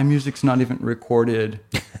 my music's not even recorded.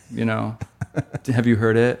 Have you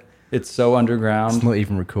heard it? It's so underground. It's not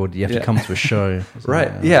even recorded. You have to come to a show,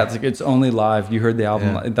 right? Yeah, it's like it's only live. You heard the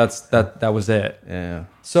album. Yeah. That was it. Yeah.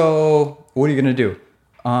 So what are you gonna do?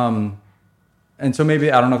 And so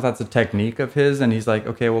maybe, I don't know if that's a technique of his, and he's like,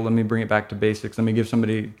 okay, well, let me bring it back to basics. Let me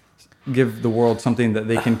give the world something that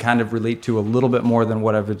they can kind of relate to a little bit more than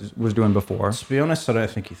what I was doing before. To be honest, I don't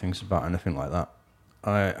think he thinks about anything like that.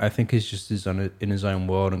 I think he's just in his own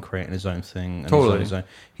world and creating his own thing. And totally.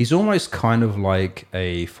 He's almost kind of like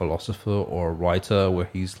a philosopher or a writer, where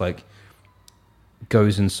he's like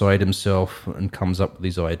goes inside himself and comes up with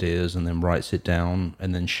these ideas and then writes it down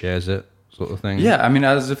and then shares it, sort of thing. Yeah, I mean,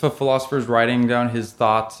 as if a philosopher's writing down his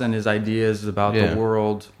thoughts and his ideas about the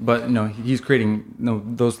world, but he's creating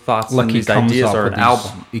those thoughts and these ideas are an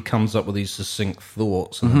album. He comes up with these succinct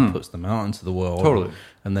thoughts and then puts them out into the world. Totally.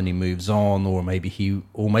 And then he moves on, or maybe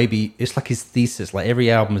it's like his thesis. Like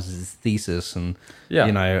every album is his thesis, and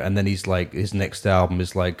and then he's like, his next album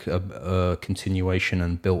is like a continuation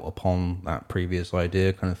and built upon that previous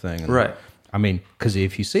idea, kind of thing. And, right. I mean, because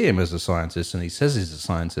if you see him as a scientist and he says he's a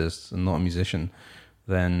scientist and not a musician,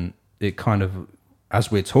 then it kind of,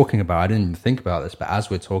 as we're talking about, I didn't even think about this, but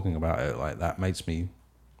as we're talking about it, like that makes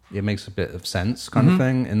a bit of sense, kind of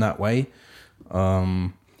thing, in that way.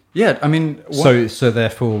 Yeah, I mean... So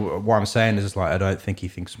therefore, what I'm saying is, like, I don't think he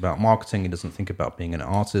thinks about marketing. He doesn't think about being an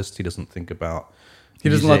artist. He doesn't think about He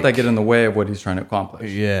doesn't let that get in the way of what he's trying to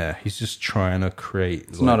accomplish. Yeah, he's just trying to create...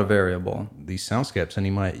 It's not a variable. These soundscapes, and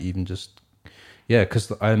he might even just... Yeah,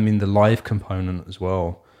 because, I mean, the live component as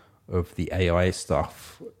well of the AI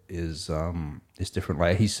stuff is different.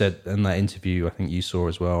 Like he said in that interview, I think you saw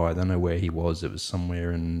as well, I don't know where he was. It was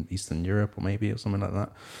somewhere in Eastern Europe or something like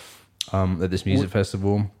that, at this music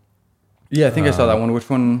festival. Yeah, I think I saw that one. Which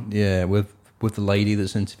one? Yeah, with the lady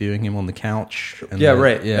that's interviewing him on the couch. And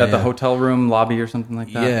right. At the hotel room lobby or something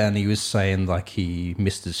like that. Yeah, and he was saying like he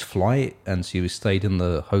missed his flight, and so he stayed in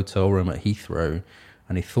the hotel room at Heathrow,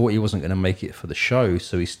 and he thought he wasn't going to make it for the show,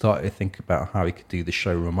 so he started to think about how he could do the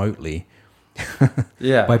show remotely.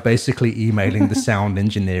 Yeah. By basically emailing the sound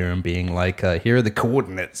engineer and being like, here are the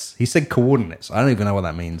coordinates. He said coordinates. I don't even know what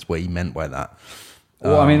that means, what he meant by that.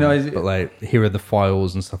 Well, I mean, but like, here are the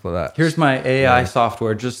files and stuff like that. here's my AI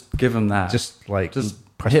software. Just give him that. Just like, just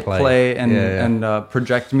press hit play and Yeah. and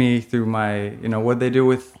project me through my, what they do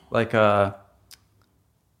with like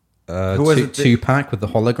who was it? Tupac with the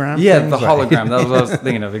hologram. Yeah, things? the Like- hologram. That was what I was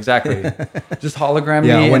thinking of. Exactly. Just hologram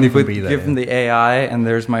Yeah, I me won't and even be there, give him the AI, and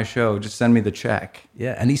there's my show. Just send me the check.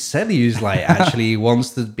 Yeah, and he said he's like actually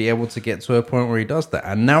wants to be able to get to a point where he does that.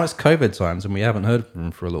 And now it's COVID times, and we haven't heard from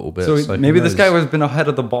him for a little bit. So, who maybe this guy knows? has been ahead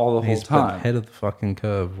of the ball the whole He's been time. ahead of the fucking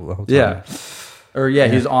curve the whole time. Yeah. Or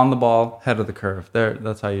he's on the ball, head of the curve. There,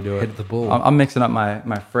 that's how you do it. Head of the ball. I'm mixing up my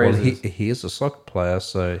Well, phrases. he is a soccer player,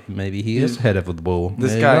 so maybe he is head of the ball.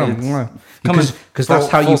 This There you guy, go. it's coming Because that's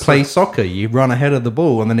how full you play circle. soccer. You run ahead of the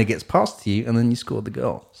ball, and then it gets past you, and then you score the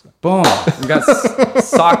goal. So- Boom. We got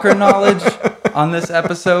soccer knowledge on this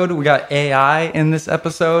episode. We got AI in this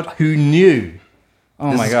episode. Who knew? Oh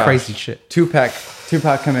This my is god, crazy shit. Tupac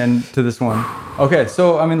come into this one. Okay,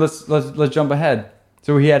 so I mean, let's jump ahead.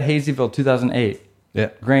 So he had Hazyville 2008, Yeah,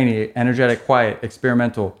 grainy, energetic, quiet,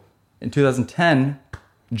 experimental. In 2010,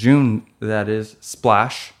 June that is,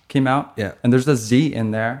 Splash came out. Yeah. and there's a Z in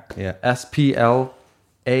there. Yeah.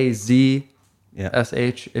 SPLAZSH,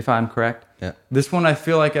 yeah, if I'm correct. yeah. This one I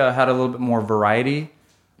feel like had a little bit more variety.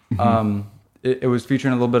 Mm-hmm. It was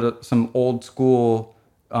featuring a little bit of some old school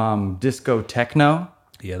disco techno.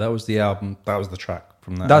 Yeah, that was the album. That was the track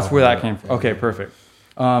from that. That's album. where that came from. Okay, perfect.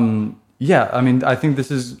 Yeah, I mean, I think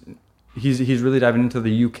this is he's really diving into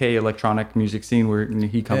the UK electronic music scene where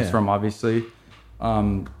he comes Yeah. from, obviously.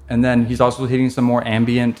 And then he's also hitting some more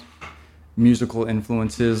ambient musical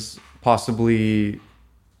influences. Possibly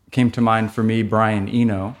came to mind for me, Brian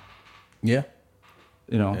Eno. Yeah,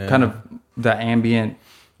 Kind of the ambient,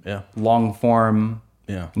 yeah, long form,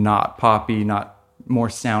 yeah. not poppy, not more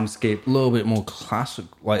soundscape. A little bit more classic.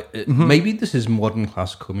 Like Mm-hmm. maybe this is modern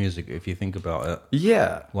classical music if you think about it.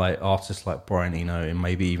 Yeah, Like artists like Brian Eno and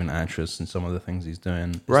maybe even Actress and some of the things he's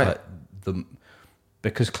doing. It's Right. like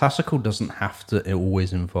because classical doesn't have to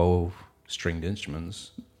always involve stringed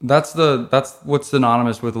instruments. that's what's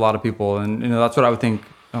synonymous with a lot of people, and that's what I would think.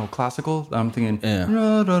 Oh, classical. I'm thinking. Yeah.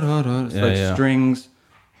 It's Yeah, like yeah. strings,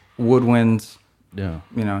 woodwinds. Yeah,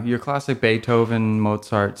 Your classic Beethoven,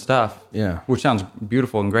 Mozart stuff. yeah, Which sounds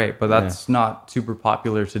beautiful and great, but that's not super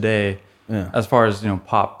popular today. Yeah. As far as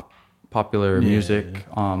popular music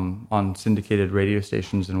on syndicated radio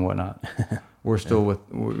stations and whatnot. We're still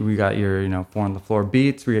we got your four on the floor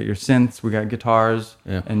beats, we got your synths, we got guitars,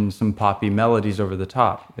 Yeah. and some poppy melodies over the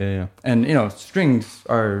top. yeah. And strings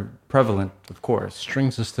are prevalent, of course.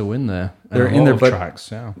 Strings are still in there. And They're a in lot there, of but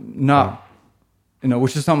tracks. Yeah, Not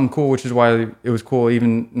which is something cool, which is why it was cool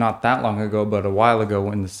even not that long ago, but a while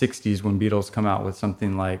ago in the 60s when Beatles come out with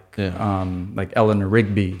something like Eleanor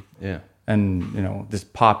Rigby. yeah, And this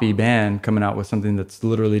poppy band coming out with something that's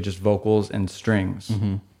literally just vocals and strings,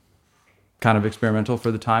 kind of experimental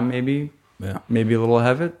for the time, maybe yeah, a little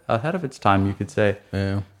ahead of its time, you could say.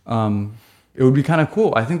 yeah. It would be kind of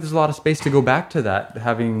cool. I think there's a lot of space to go back to that.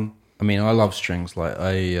 Having I mean, I love strings. Like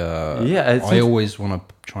it I seems- always want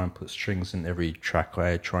to try and put strings in every track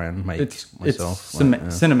I try and make it's myself. Like,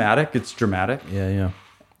 cinematic, it's dramatic. yeah.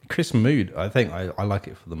 Chris mood. I think I like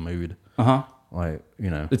it for the mood. Like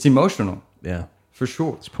It's emotional yeah. for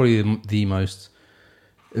sure. It's probably the most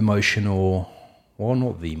emotional. Well,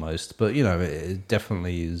 not the most, but it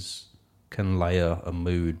definitely can layer a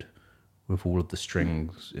mood with all of the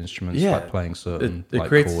strings instruments, Yeah. like playing certain It like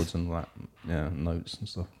creates- chords and like notes and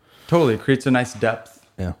stuff. Totally, it creates a nice depth,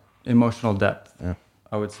 Yeah, emotional depth. yeah.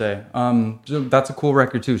 I would say. So that's a cool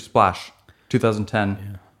record too. Splash,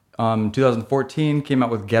 2010. 2014 came out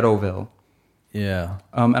with Ghettoville. Yeah,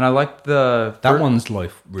 And I liked that one's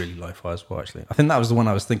really lo-fi as well. Actually, I think that was the one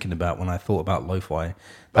I was thinking about when I thought about lo-fi.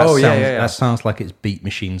 That sounds like it's Beat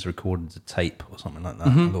Machines recorded to tape or something like that.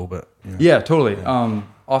 A little bit. Yeah. Yeah, totally.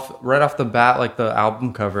 Right off the bat, like the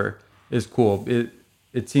album cover is cool.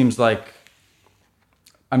 It seems like,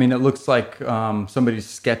 I mean, it looks like somebody's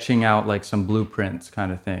sketching out like some blueprints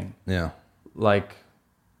kind of thing. Yeah. Like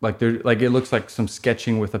it looks like some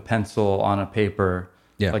sketching with a pencil on a paper.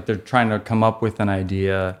 Yeah. Like they're trying to come up with an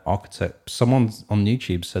idea. Architect. Someone on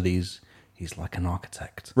YouTube said he's like an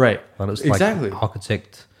architect. Right. That looks Exactly. like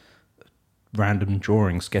architect random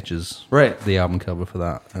drawing sketches. Right. The album cover for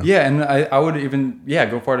that. Yeah, and I would even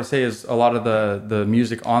go far to say is a lot of the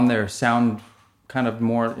music on there sound kind of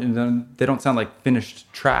more. They don't sound like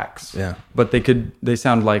finished tracks. Yeah. But they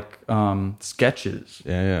sound like sketches.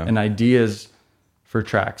 Yeah. And ideas for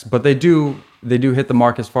tracks, but they do hit the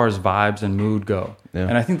mark as far as vibes and mood go. Yeah.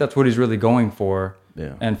 And I think that's what he's really going for.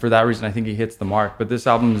 Yeah. And for that reason, I think he hits the mark. But this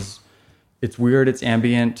album it's weird, it's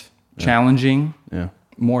ambient, challenging. Yeah.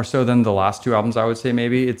 More so than the last two albums, I would say.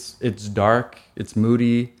 Maybe it's dark, it's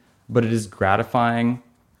moody, but it is gratifying.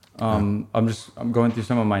 I'm going through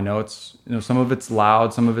some of my notes. Some of it's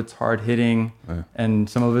loud, some of it's hard hitting, and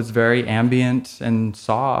some of it's very ambient and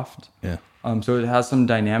soft. Yeah. So it has some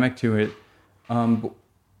dynamic to it. But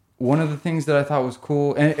one of the things that I thought was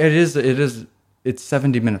cool, and it's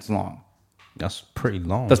 70 minutes long. That's pretty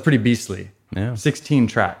long. That's pretty beastly. Yeah. 16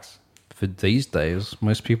 tracks. For these days,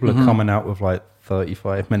 most people are coming out with like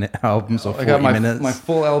 35-minute albums or 40 I got minutes. my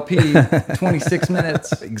full LP, 26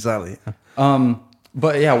 minutes. Exactly.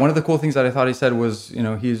 But yeah, one of the cool things that I thought he said was, he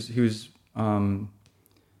was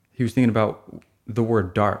thinking about the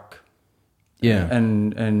word dark. Yeah.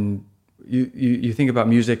 And you think about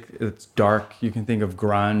music that's dark, you can think of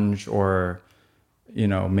grunge or,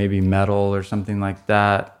 maybe metal or something like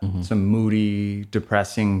that. Some moody,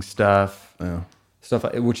 depressing stuff. Yeah.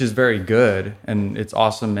 Stuff which is very good, and it's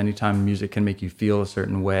awesome anytime music can make you feel a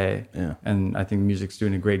certain way. Yeah. And I think music's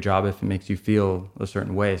doing a great job if it makes you feel a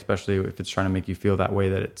certain way, especially if it's trying to make you feel that way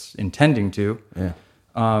that it's intending to. Yeah.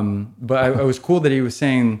 But it was cool that he was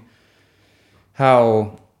saying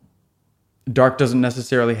how dark doesn't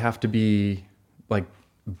necessarily have to be like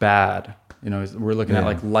bad. We're looking at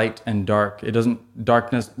like light and dark. It doesn't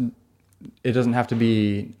have to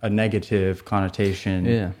be a negative connotation.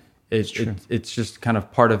 Yeah. It's just kind of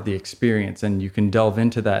part of the experience, and you can delve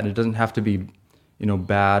into that. And it doesn't have to be,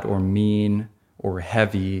 bad or mean or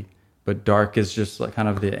heavy, but dark is just like kind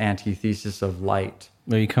of the antithesis of light.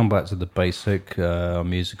 Well, you come back to the basic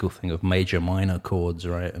musical thing of major minor chords,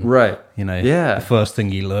 right? And, right. The first thing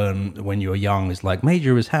you learn when you're young is like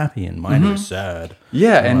major is happy and minor is sad.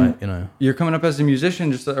 Yeah, and like, you're coming up as a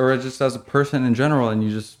musician, or just as a person in general, and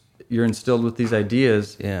you're instilled with these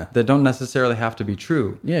ideas that don't necessarily have to be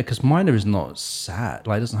true. Yeah, because minor is not sad.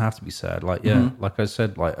 Like, it doesn't have to be sad. Like, like I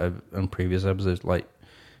said, like in previous episodes, like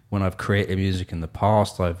when I've created music in the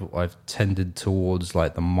past, I've tended towards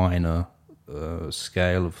like the minor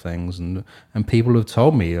scale of things, and people have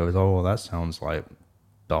told me, oh, that sounds like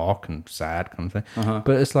dark and sad kind of thing.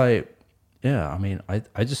 But it's like, I mean,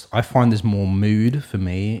 I find there's more mood for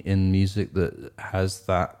me in music that has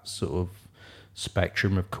that sort of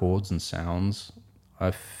spectrum of chords and sounds.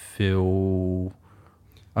 I feel,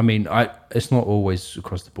 I mean, it's not always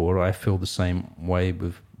across the board. I feel the same way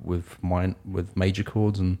with major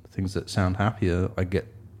chords and things that sound happier.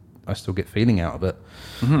 I still get feeling out of it.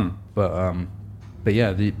 But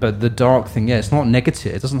yeah, the dark thing, it's not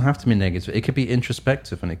negative. It doesn't have to be negative. It could be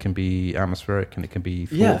introspective, and it can be atmospheric, and it can be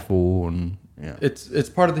thoughtful, and it's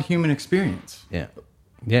part of the human experience. Yeah.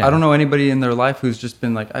 I don't know anybody in their life who's just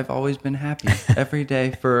been like, I've always been happy every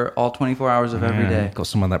day for all 24 hours of every day. Got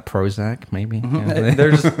some of that Prozac, maybe.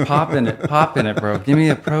 They're just popping it, bro. Give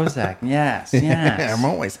me a Prozac. Yes. I'm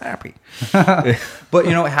always happy. But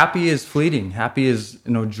happy is fleeting. Happy is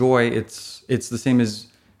joy. It's the same as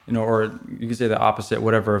or you could say the opposite,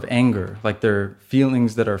 whatever, of anger. Like they're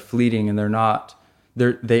feelings that are fleeting, and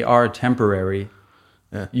they are temporary.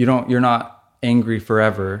 Yeah. You're not angry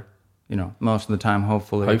forever. Most of the time,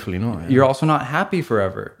 hopefully. Hopefully not. Yeah. You're also not happy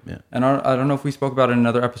forever. Yeah. And I don't know if we spoke about it in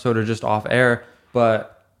another episode or just off air,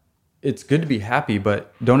 but it's good to be happy,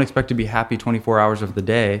 but don't expect to be happy 24 hours of the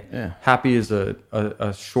day. Yeah. Happy is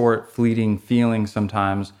a short, fleeting feeling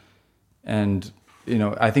sometimes. And,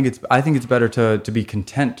 I think it's better to be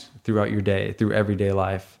content throughout your day, through everyday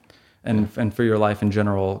life, and for your life in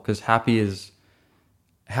general, because happy is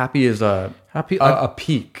a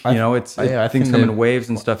peak. Things come in waves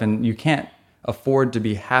and stuff, and you can't afford to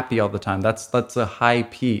be happy all the time. That's a high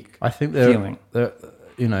peak. I think feeling.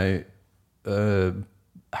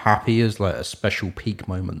 Happy is like a special peak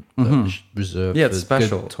moment that's reserved for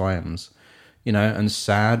special good times. And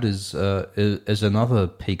sad is another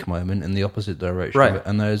peak moment in the opposite direction. Right.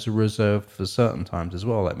 And there's a reserve for certain times as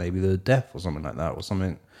well, like maybe the death or something like that, or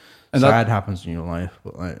something and sad happens in your life.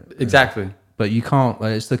 But exactly. But you can't,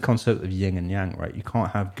 it's the concept of yin and yang, right? You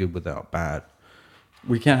can't have good without bad.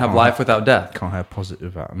 We can't have life without death. Can't have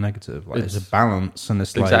positive without negative. It's a balance, and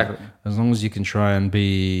it's like, exactly. As long as you can try and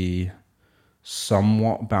be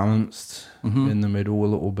somewhat balanced in the middle a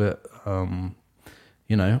little bit.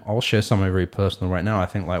 I'll share something very personal right now. I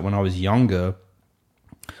think like when I was younger,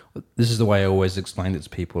 this is the way I always explained it to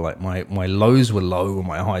people. Like my lows were low and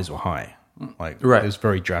my highs were high. Like, right. It was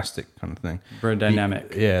very drastic kind of thing. Very dynamic.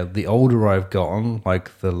 The older I've gotten,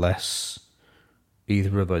 like the less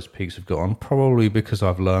either of those peaks have gotten. Probably because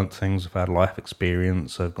I've learned things, I've had life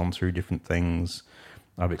experience, I've gone through different things.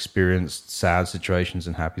 I've experienced sad situations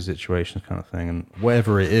and happy situations, kind of thing, and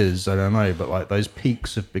whatever it is, I don't know. But like those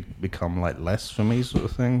peaks have become like less for me, sort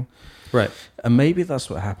of thing. Right. And maybe that's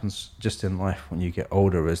what happens just in life when you get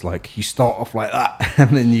older. Is like you start off like that,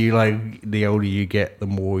 and then you like the older you get, the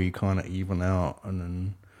more you kind of even out, and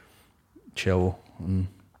then chill and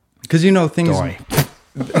Because things. die.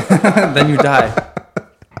 Then you die.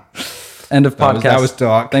 End of podcast. That was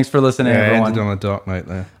dark. Thanks for listening, Yeah, everyone. ended on a dark note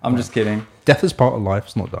there. I'm just kidding. Death is part of life.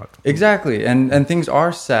 It's not dark. Exactly. And things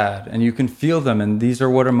are sad, and you can feel them, and these are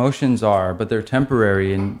what emotions are, but they're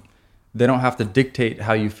temporary, and they don't have to dictate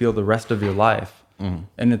how you feel the rest of your life.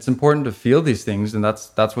 And it's important to feel these things, and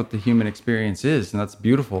that's what the human experience is, and that's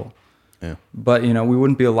beautiful. Yeah. But we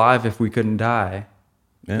wouldn't be alive if we couldn't die.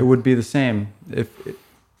 Yeah. It would be the same if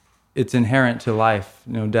it's inherent to life.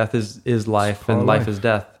 Death is life, and life is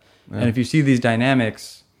death. Yeah. And if you see these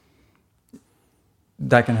dynamics,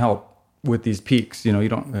 that can help with these peaks. You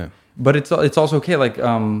don't. Yeah. But it's also okay. Like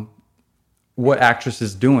what Actress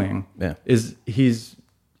is doing is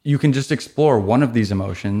you can just explore one of these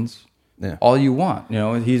emotions. Yeah. All you want.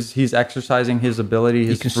 He's exercising his ability,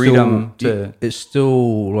 his freedom to. It's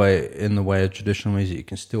still like in the way of traditional music. You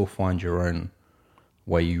can still find your own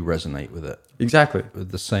way you resonate with it. Exactly.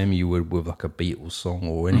 The same you would with like a Beatles song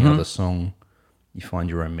or any other song. You find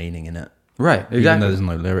your own meaning in it. Right. Exactly. Even though there's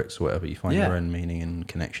no lyrics or whatever, you find your own meaning and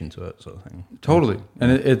connection to it, sort of thing. Totally.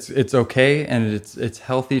 And it's okay, and it's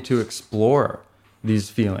healthy to explore these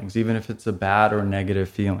feelings, even if it's a bad or negative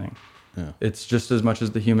feeling. Yeah. It's just as much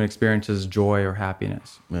as the human experience is joy or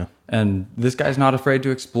happiness. Yeah. And this guy's not afraid to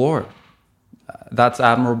explore. That's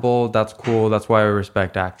admirable. That's cool. That's why I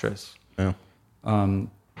respect Actress.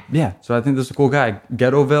 Yeah. So I think this is a cool guy.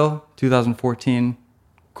 Ghettoville, 2014.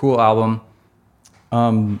 Cool album.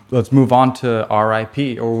 Let's move on to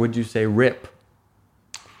R.I.P. or would you say RIP?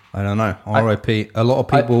 I don't know. R.I.P. A lot of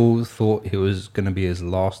people thought it was going to be his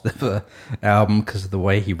last ever album because of the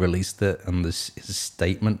way he released it and his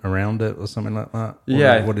statement around it or something like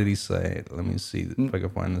that. What did he say? Let me see if I can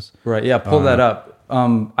find this. Right. Yeah. Pull that up.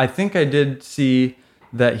 I think I did see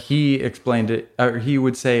that he explained it, or he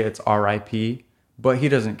would say it's R.I.P., but he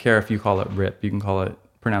doesn't care if you call it RIP. You can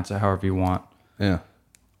pronounce it however you want. Yeah.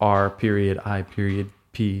 R.I.P.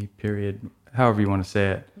 However you want to say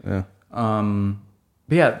it. Yeah.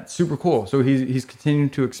 But yeah, super cool. So he's continuing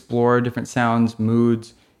to explore different sounds,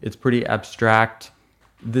 moods. It's pretty abstract.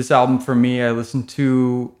 This album for me, I listened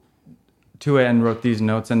to it and wrote these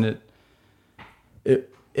notes, and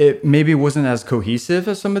it maybe wasn't as cohesive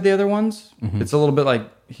as some of the other ones. Mm-hmm. It's a little bit like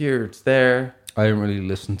here, it's there. I didn't really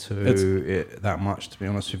listen to it that much, to be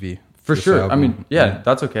honest with you. For sure. Album. I mean,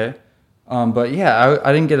 that's okay. But yeah,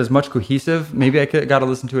 I didn't get as much cohesive. Maybe I got to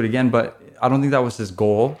listen to it again, but I don't think that was his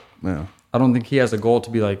goal. Yeah. I don't think he has a goal to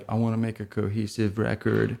be like, I want to make a cohesive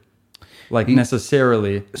record,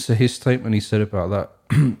 necessarily. So his statement, he said about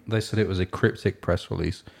that, they said it was a cryptic press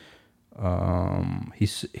release.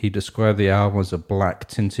 He described the album as a black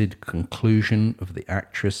tinted conclusion of the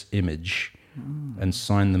Actress image and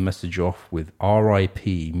signed the message off with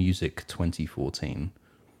R.I.P. Music 2014.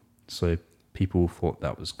 So people thought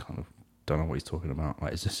that was kind of, don't know what he's talking about.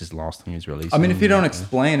 Like, is this his last thing he's releasing? I mean, if you don't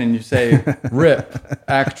explain and you say RIP,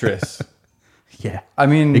 Actress. Yeah. I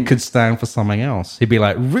mean, it could stand for something else. He'd be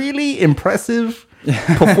like, really impressive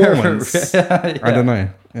performance. Yeah. I don't know.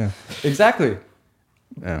 Yeah. Exactly.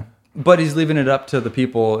 Yeah. But he's leaving it up to the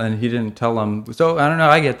people, and he didn't tell them. So I don't know.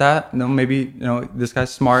 I get that. Maybe this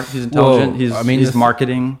guy's smart. He's intelligent. He's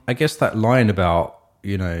marketing. I guess that line about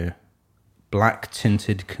black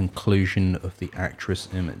tinted conclusion of the Actress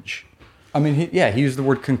image. I mean, he used the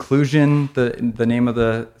word conclusion. The name of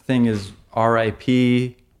the thing is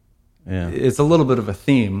R.I.P. Yeah, it's a little bit of a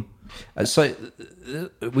theme. So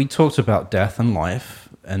we talked about death and life,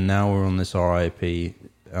 and now we're on this R.I.P.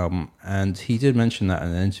 And he did mention that in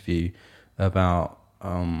an interview about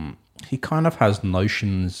he kind of has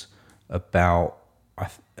notions about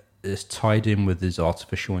it's tied in with his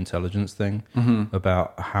artificial intelligence thing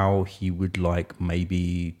about how he would like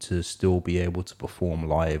maybe to still be able to perform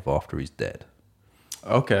live after he's dead.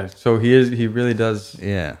 Okay, so he really does.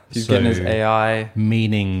 Yeah, he's getting his AI,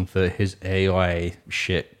 meaning that his AI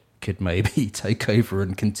shit could maybe take over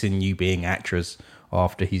and continue being Actress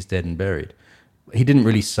after he's dead and buried. He didn't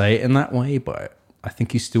really say it in that way, but I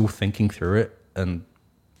think he's still thinking through it and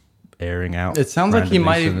airing out. It sounds like he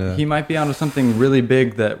might be onto something really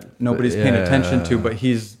big that nobody's paying attention to, but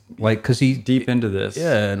he's because he's deep into this.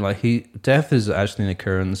 Yeah, and death is actually an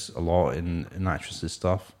occurrence a lot in Actress's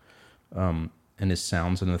stuff, and his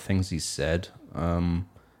sounds and the things he's said.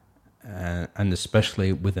 and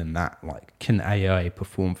especially within that, like, can AI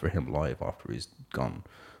perform for him live after he's gone?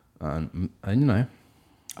 And you know,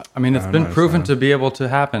 I mean, it's I been don't know, proven so- to be able to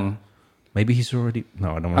happen. maybe he's already.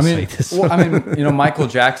 No, I don't I want to mean, say this. well, I mean, you know, Michael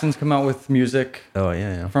Jackson's come out with music Oh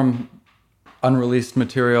yeah. from unreleased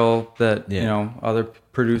material that you Yeah. know other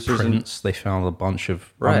producers and Prince, they found a bunch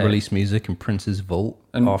of Right. unreleased music in Prince's vault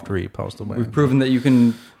And after he passed away. we've proven that you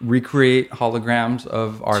can recreate holograms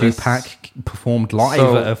of artists. Tupac performed live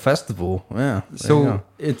So- at a festival. Yeah. there you So go.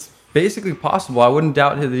 it's basically possible. I wouldn't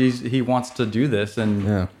doubt that he wants to do this, and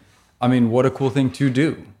Yeah. I mean, what a cool thing to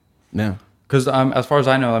do. Yeah. Because as far as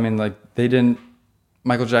I know, I mean, like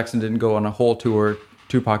Michael Jackson didn't go on a whole tour.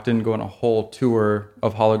 Tupac didn't go on a whole tour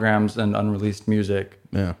of holograms and unreleased music.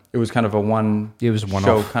 Yeah. It was kind of a It was a show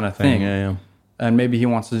one-off kind of thing. Yeah. And maybe he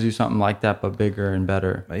wants to do something like that, but bigger and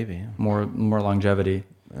better, Maybe. Yeah. more longevity.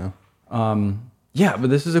 Yeah. Yeah, but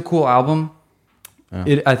this is a cool album.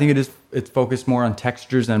 Yeah. I think it's focused more on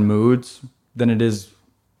textures and moods than it is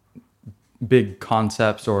big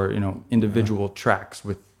concepts or, you know, individual tracks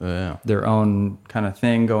with Yeah. their own kind of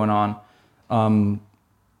thing going on.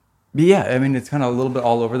 But yeah, I mean, it's kind of a little bit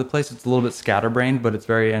all over the place. It's a little bit scatterbrained, but it's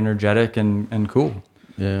very energetic and cool.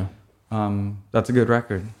 Yeah. That's a good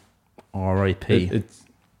record. R.I.P. It's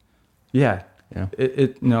yeah. Yeah.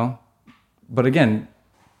 It no, but again,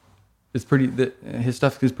 it's his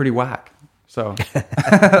stuff is pretty whack. So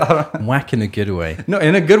Whack in a good way. no,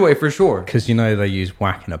 in a good way for sure. Because, you know, they use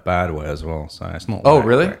whack in a bad way as well. So it's not Oh, whack,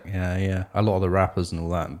 really? whack. Yeah, yeah. A lot of the rappers and all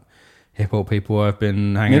that hip hop people I've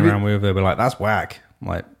been hanging Maybe- around with, they'll be like, that's whack.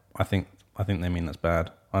 Like, I think they mean that's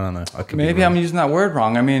bad. I don't know. I could be Maybe wrong. I'm using that word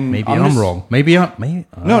wrong. I mean, Maybe I'm I'm just- wrong. Maybe I'm. Maybe,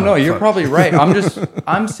 No, you're fuck. probably right.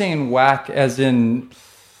 I'm saying whack as in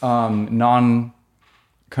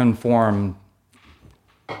non-conformative.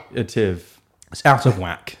 It's out of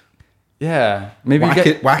whack. Yeah, maybe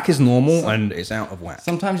you Whack is normal and it's out of whack.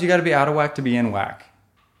 sometimes you got to be out of whack to be in whack.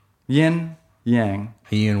 Yin, yang,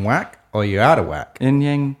 Are you in whack or are you out of whack? in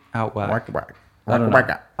yang, out whack. Whack. I don't know.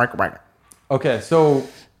 Whack. Okay, so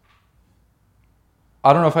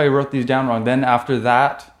I don't know if I wrote these down wrong. Then after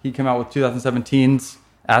that, he came out with 2017's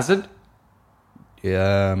Acid.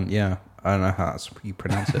 Yeah. I don't know how you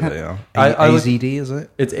pronounce it. But yeah. I look- AZD, is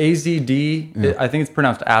it? It's AZD. I think it's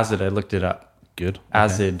pronounced Acid. I looked it up. Good. Okay.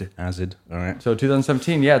 Acid. Acid. All right. So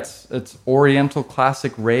 2017, yeah, it's Oriental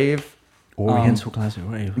classic rave, Oriental classic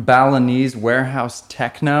rave. Balinese warehouse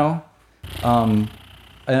techno, and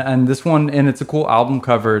this one, and it's a cool album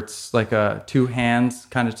cover. It's like two hands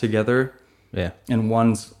kind of together, Yeah. and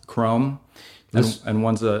one's chrome, This- and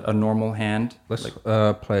one's a normal hand. Let's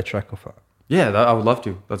play a track off that. Yeah, I would love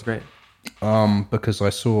to. That's great. Because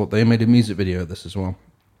I saw they made a music video of this as well.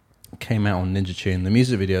 It came out on Ninja Tune. The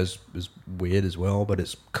music video is weird as well, but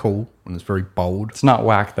it's cool and it's very bold. It's not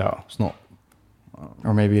whack though, It's not.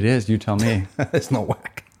 or maybe it is. You tell me. It's not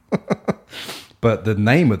whack. But the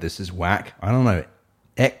name of this is whack. I don't know.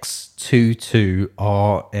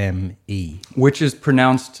 X22RME. Which is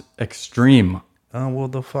pronounced extreme. Oh,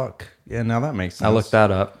 what the fuck? Yeah, now that makes sense. I looked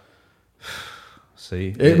that up.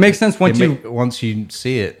 See, It makes sense once once you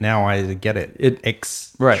see it. Now I get it.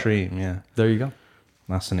 Right. Extreme. Yeah, There you go.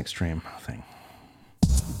 that's an extreme thing.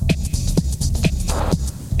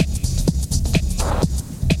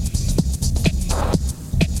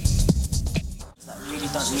 That really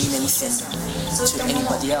don't mean anything to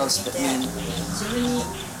anybody else, but mean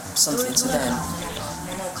something to them.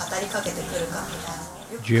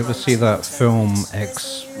 Do you ever see that film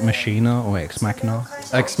Ex Machina or Ex Machina?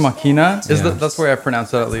 Ex Machina Yeah. that's the way I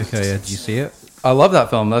pronounce it at least. Okay, yeah, did you see it? I love that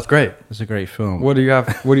film. That's great. It's a great film. What do you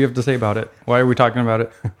have to say about it? Why are we talking about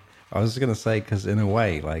it? I was gonna say because in a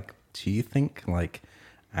way, like, do you think like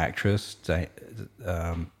actress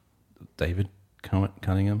David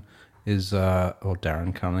Cunningham is or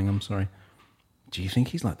Darren Cunningham? Sorry. Do you think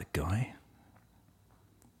he's like the guy,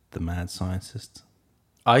 the mad scientist?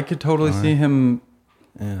 I could totally see him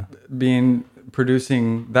Yeah.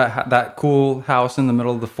 producing that cool house in the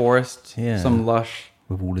middle of the forest. Yeah. Some lush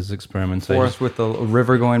With all his experimentation. forest with a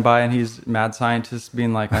river going by, and he's mad scientist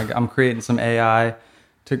being like, I'm creating some AI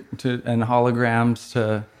and holograms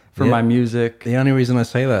for Yeah. my music. The only reason I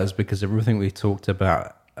say that is because everything we talked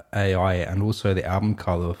about AI and also the album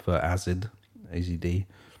cover for AZD,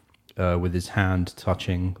 with his hand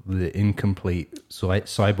touching the incomplete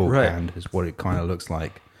cyborg Right. hand is what it kind of looks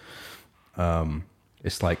like.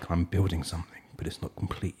 It's like I'm building something, but it's not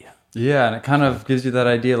complete yet. Yeah, and it kind of gives you that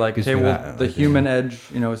idea, like, Gives hey, me well, that the idea. human edge,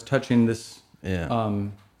 is touching this Yeah.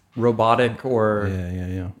 robotic or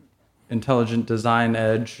Yeah. intelligent design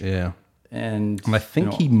edge, Yeah. and And I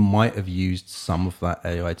think he might have used some of that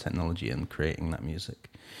AI technology in creating that music.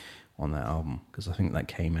 on that album, because I think that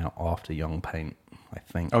came out after Young Paint, I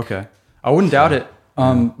think. Okay. I wouldn't doubt it.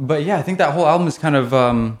 But yeah, I think that whole album is kind of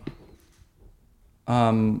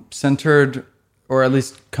centered, or at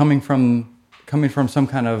least coming from some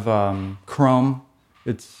kind of chrome.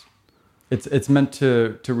 It's meant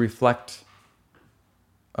to reflect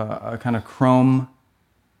a kind of chrome.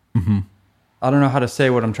 Mm-hmm. I don't know how to say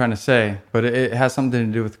what I'm trying to say, but it has something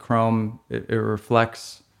to do with chrome. It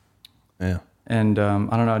reflects. Yeah. And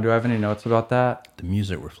I don't know. Do I have any notes about that? The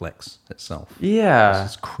music reflects itself. Yeah.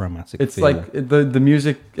 It's chromatic. It's feel. like the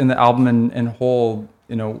music in the album and whole,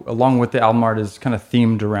 along with the album art is kind of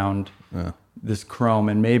themed around this chrome,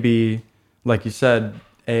 and maybe, like you said,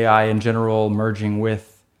 AI in general merging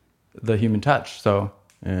with the human touch. So,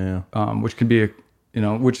 which could be,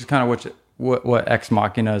 which is kind of what Ex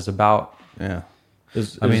Machina is about. Yeah.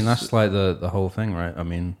 I mean, that's like the whole thing, right? I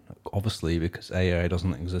mean, obviously, because AI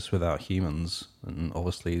doesn't exist without humans, and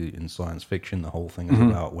obviously in science fiction, the whole thing is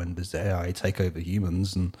about when does AI take over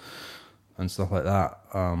humans and stuff like that.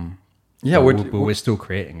 But we're still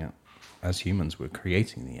creating it as humans. We're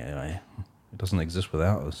creating the AI. It doesn't exist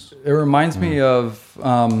without us. It reminds me of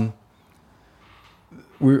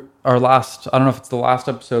our last, I don't know if it's the last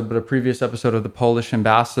episode, but a previous episode of the Polish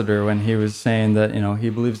ambassador, when he was saying that, he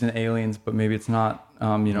believes in aliens, but maybe it's not,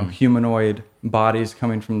 humanoid bodies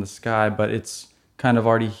coming from the sky, but it's kind of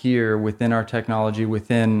already here within our technology,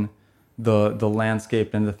 within the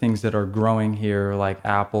landscape and the things that are growing here, like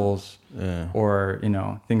apples or,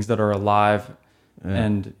 things that are alive.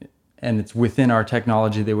 And it's within our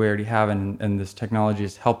technology that we already have. And this technology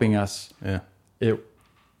is helping us. Yeah.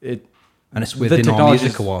 And it's within our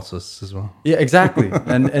musical artists as well. Yeah, exactly.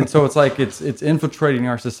 and so it's like it's infiltrating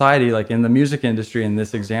our society, like in the music industry in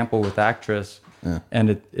this example with Actress. Yeah.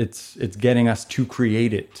 And it's getting us to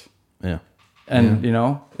create it. Yeah. And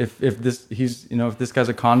if this guy's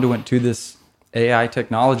a conduit to this AI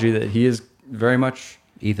technology that he is very much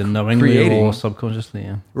either knowingly creating, or subconsciously,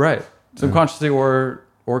 right, subconsciously or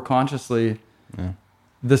consciously,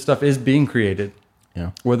 this stuff is being created.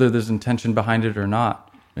 Yeah. Whether there's intention behind it or not.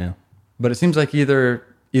 Yeah. But it seems like either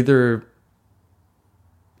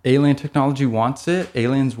alien technology wants it,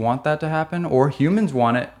 aliens want that to happen, or humans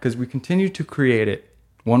want it because we continue to create it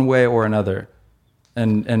one way or another.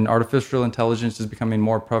 And artificial intelligence is becoming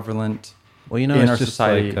more prevalent in it's our just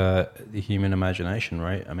society. Like the human imagination,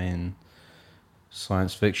 right? I mean,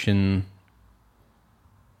 science fiction,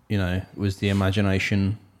 was the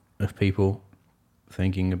imagination of people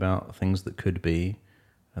thinking about things that could be.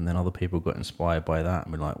 And then other people got inspired by that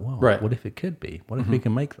and were like, well, what if it could be? What if we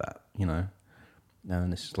can make that,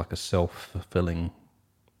 And it's like a self-fulfilling,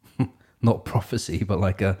 not prophecy, but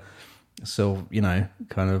like a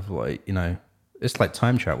kind of like, it's like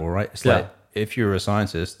time travel, right? It's like if you're a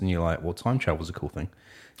scientist and you're like, well, time travel is a cool thing.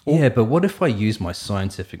 Yeah, but what if I use my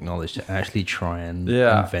scientific knowledge to actually try and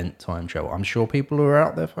invent time travel? I'm sure people who are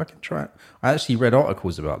out there fucking try it. I actually read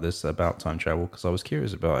articles about time travel because I was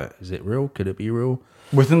curious about it. Is it real? Could it be real?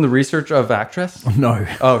 Within the research of Actress? No.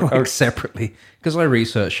 Separately. Because I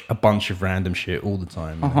research a bunch of random shit all the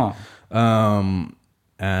time.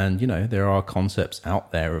 And, there are concepts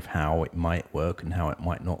out there of how it might work and how it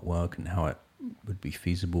might not work and how it would be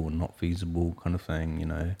feasible and not feasible kind of thing,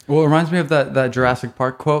 Well, it reminds me of that Jurassic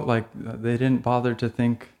Park quote, like they didn't bother to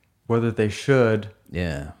think whether they should.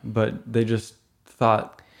 Yeah. But they just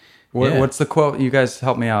thought, what's the quote? You guys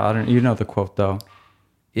help me out. You know the quote though.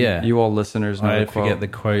 Yeah. You all listeners know the quote. I forget the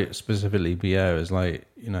quote specifically, but it was like,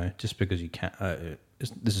 just because you can't,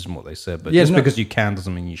 this is what they said, but because you can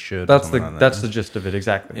doesn't mean you should. That's the gist of it,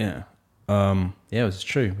 exactly. Yeah. It's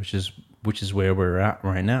true, which is where we're at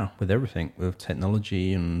right now with everything, with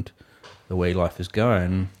technology and the way life is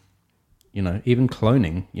going. Even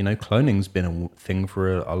cloning. Cloning's been a thing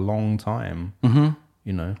for a long time. Mm-hmm.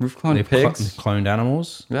 We've cloned pigs, cloned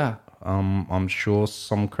animals. Yeah. I'm sure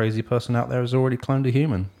some crazy person out there has already cloned a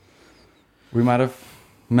human. We might have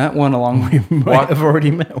met one along. We might have already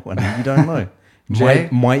met one. You don't know. Jay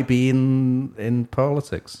might be in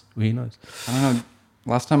politics. Who knows? I don't know.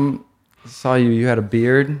 Last time I saw you, you had a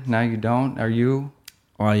beard. Now you don't. Are you?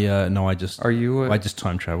 I just. Are you? I just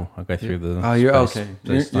time travel. I go through the. Oh, you're okay.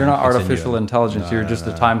 You're not artificial intelligence. No, you're just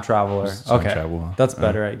a time traveler. Just time traveler. That's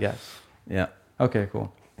better, I guess. Yeah. Okay.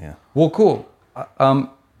 Cool. Yeah. Well, cool.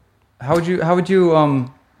 How would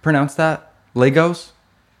you pronounce that? Legos?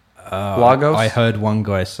 Lagos? I heard one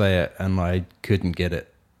guy say it and I couldn't get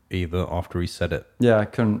it either after he said it. Yeah, I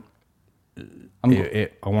couldn't. I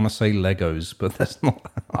want to say Legos, but that's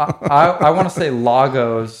not. I want to say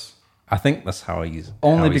Lagos. I think that's how I use it.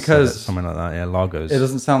 Only because something like that. Yeah, Lagos. It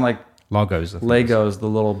doesn't sound like Lagos. Legos, the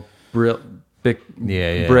little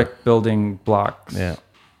brick building blocks. Yeah.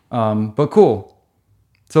 But cool.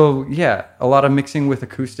 So yeah, a lot of mixing with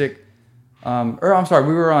acoustic. Or I'm sorry,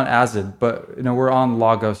 we were on Acid, but we're on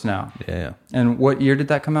Lagos now. Yeah. And what year did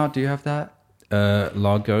that come out? Do you have that?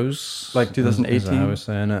 Lagos. Like 2018? Is that how I was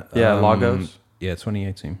saying it? Yeah, Lagos. Yeah,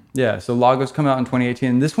 2018. Yeah, so Lagos come out in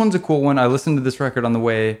 2018. This one's a cool one. I listened to this record on the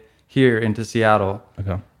way here into Seattle.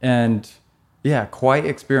 Okay. And yeah, quite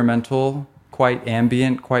experimental, quite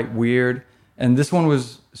ambient, quite weird. And this one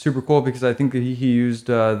was super cool because I think that he used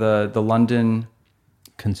the London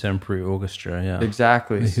Contemporary Orchestra, yeah.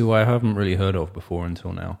 Exactly. Who I haven't really heard of before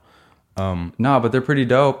until now. No, but they're pretty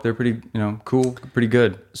dope. They're pretty, cool, pretty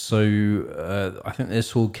good. So I think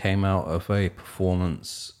this all came out of a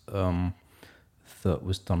performance that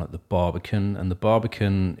was done at the Barbican, and the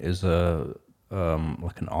Barbican is a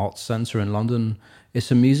like an arts centre in London.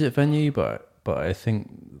 It's a music venue, but I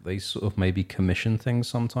think they sort of maybe commission things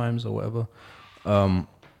sometimes or whatever.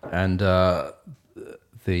 And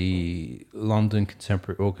the London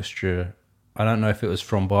Contemporary Orchestra, I don't know if it was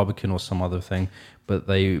from Barbican or some other thing, but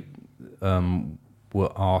they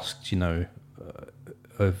were asked,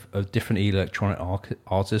 of different electronic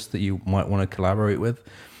artists that you might want to collaborate with.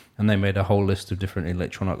 And they made a whole list of different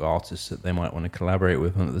electronic artists that they might want to collaborate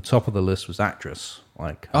with. And at the top of the list was Actress.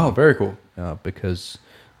 Very cool. Because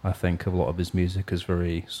I think a lot of his music is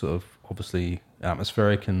very sort of obviously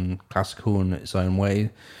atmospheric and classical in its own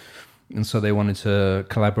way. And so they wanted to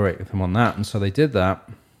collaborate with him on that. And so they did that.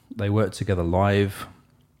 They worked together live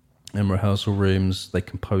in rehearsal rooms. They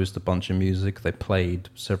composed a bunch of music. They played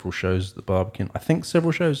several shows at the Barbican. I think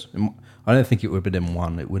several shows. I don't think it would have been in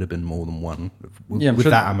one. It would have been more than one with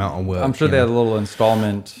sure that amount of work. I'm sure they had a little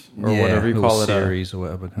installment or whatever you call it. Series or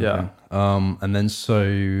whatever. Kind of thing. And then so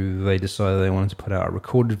they decided they wanted to put out a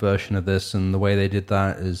recorded version of this. And the way they did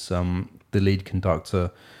that is the lead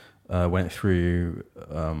conductor went through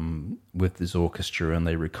with this orchestra and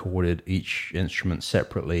they recorded each instrument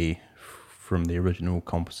separately from the original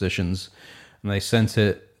compositions, and they sent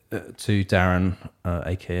it to Darren,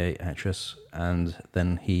 aka Actress, and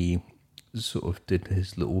then he sort of did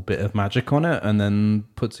his little bit of magic on it and then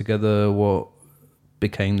put together what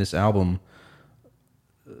became this album,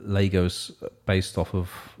 Lagos, based off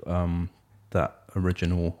of that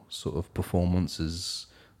original sort of performance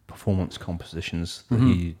compositions that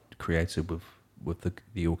he created with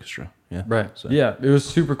the orchestra. Yeah. Right. So. Yeah, it was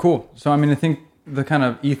super cool. So, I mean, I think the kind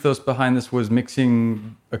of ethos behind this was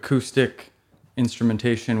mixing acoustic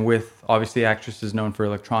instrumentation with, obviously, Actress is known for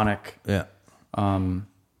electronic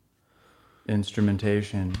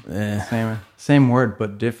instrumentation. Yeah. Same word,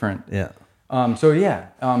 but different. Yeah.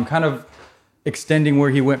 Kind of extending where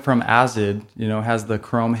he went from Acid, has the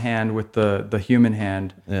chrome hand with the human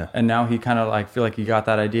hand. Yeah. And now he kind of feel like he got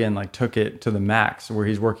that idea and took it to the max, where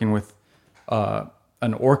he's working with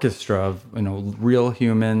an orchestra of, real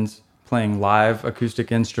humans playing live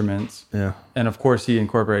acoustic instruments. Yeah. And of course he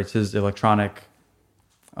incorporates his electronic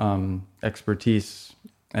expertise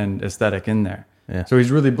and aesthetic in there. Yeah. So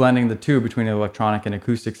he's really blending the two between electronic and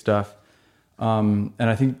acoustic stuff. And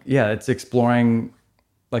I think, it's exploring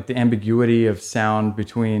the ambiguity of sound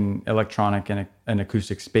between electronic and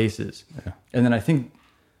acoustic spaces. Yeah. And then I think,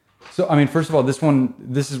 so, I mean, first of all, this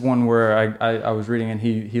is one where I was reading and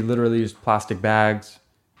he literally used plastic bags,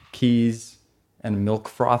 keys, and milk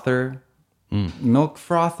frother. Milk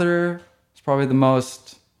frother is probably the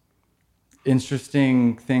most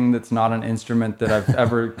interesting thing that's not an instrument that I've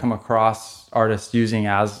ever come across artists using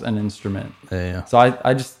as an instrument. Yeah. So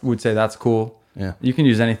I just would say that's cool. Yeah. You can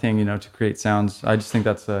use anything, to create sounds. I just think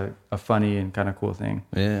that's a funny and kind of cool thing.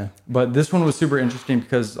 Yeah. But this one was super interesting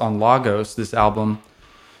because on Lagos, this album,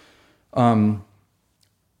 wow,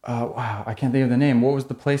 I can't think of the name. What was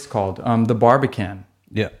the place called? The Barbican.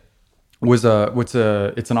 Yeah. It's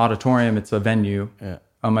an auditorium. It's a venue. Yeah.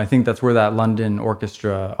 I think that's where that London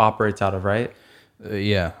orchestra operates out of, right?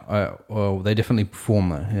 They definitely perform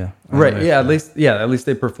there. Yeah. Right. Yeah. At least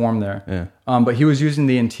they perform there. Yeah. But he was using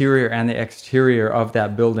the interior and the exterior of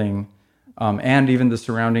that building, and even the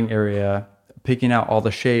surrounding area, picking out all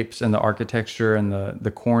the shapes and the architecture and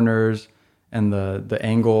the corners and the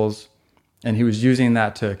angles, and he was using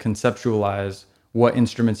that to conceptualize what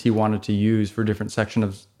instruments he wanted to use for different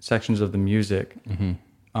sections of the music. Mm-hmm.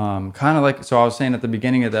 Kind of so I was saying at the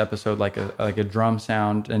beginning of the episode, like a drum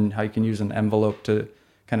sound, and how you can use an envelope to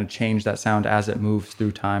kind of change that sound as it moves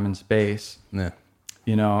through time and space. Yeah.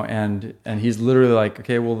 And he's literally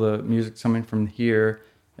okay, well, the music's coming from here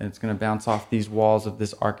and it's going to bounce off these walls of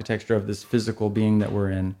this architecture of this physical being that we're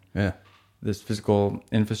in. Yeah. This physical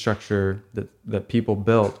infrastructure that people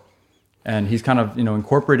built. And he's kind of,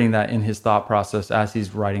 incorporating that in his thought process as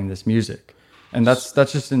he's writing this music. And that's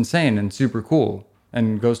just insane and super cool,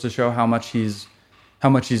 and goes to show how much he's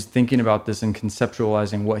thinking about this and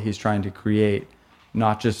conceptualizing what he's trying to create,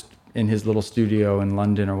 not just in his little studio in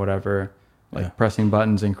London or whatever, like pressing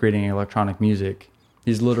buttons and creating electronic music.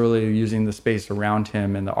 He's literally using the space around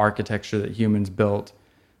him and the architecture that humans built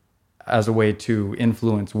as a way to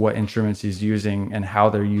influence what instruments he's using and how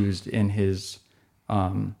they're used in his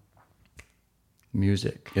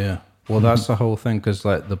music. Yeah. Well, that's the whole thing, because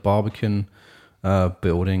like the Barbican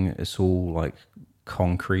building, it's all like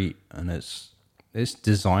concrete and it's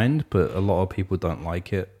designed, but a lot of people don't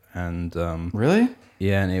like it. And Really?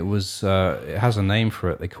 yeah, and it has a name for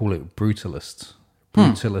it. They call it brutalist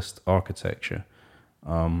architecture,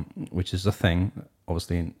 which is a thing.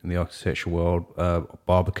 Obviously, in the architecture world,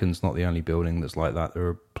 Barbican's not the only building that's like that. There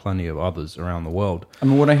are plenty of others around the world. I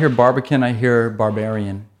mean, when I hear Barbican, I hear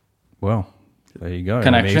barbarian. Well, there you go.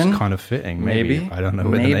 Connection? I mean, it's kind of fitting. Maybe. I don't know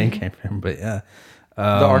where the name came from, but yeah. The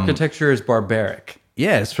architecture is barbaric.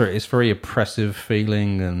 Yeah, it's very oppressive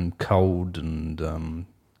feeling and cold and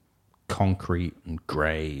concrete and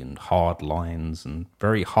grey and hard lines and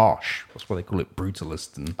very harsh. That's why they call it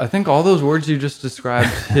brutalist. And I think all those words you just described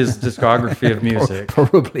his discography of music.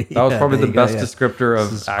 Probably. That was probably the best descriptor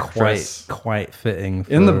of actress. Quite fitting.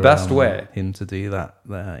 In the best way. Him to do that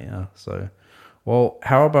there, yeah. So, well,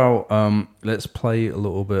 how about let's play a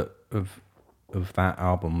little bit of that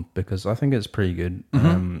album, because I think it's pretty good.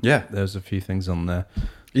 Yeah. There's a few things on there.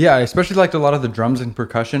 Yeah, I especially liked a lot of the drums and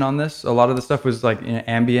percussion on this. A lot of the stuff was like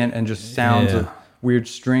ambient and just sounds of weird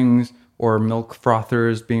strings or milk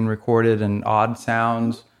frothers being recorded and odd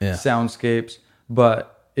sounds, soundscapes.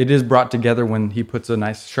 But it is brought together when he puts a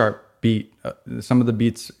nice sharp beat. Some of the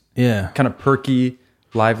beats, kind of perky,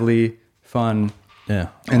 lively, fun. Yeah.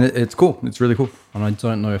 And it's cool. It's really cool. And I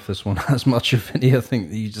don't know if this one has much of anything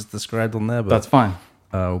that you just described on there, but that's fine.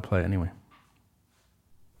 We'll play it anyway.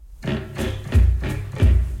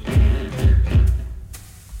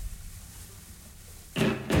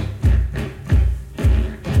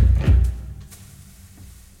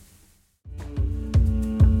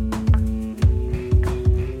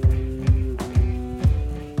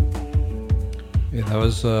 Yeah, that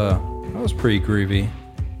was pretty groovy.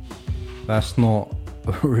 That's not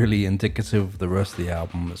really indicative of the rest of the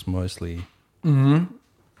album. It's mostly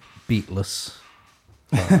beatless.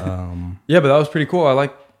 But, yeah, but that was pretty cool. I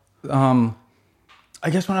like. I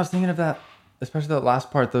guess when I was thinking of that, especially that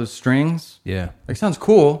last part, those strings. Yeah, it sounds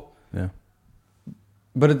cool. Yeah,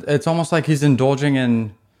 but it's almost like he's indulging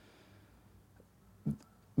in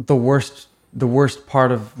the worst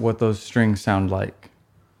part of what those strings sound like.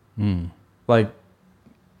 Like,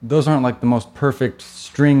 those aren't like the most perfect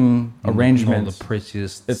string arrangements. Not the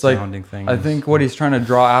prettiest it's sounding like, things. I think what he's trying to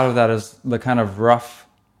draw out of that is the kind of rough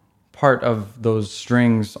part of those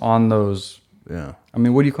strings on those. Yeah. I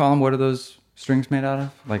mean, what do you call them? What are those strings made out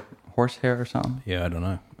of? Like horsehair or something? Yeah, I don't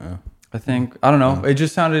know. I think, I don't know. It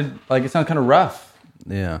just sounded kind of rough.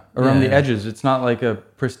 Yeah. Around the edges. It's not like a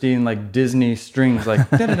pristine, like Disney strings, like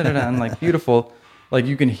da-da-da-da-da, and like beautiful. Like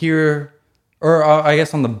you can hear, or I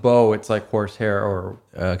guess on the bow, it's like horsehair or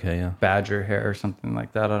badger hair or something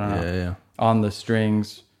like that. I don't know. Yeah. On the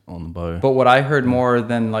strings. On the bow. But what I heard more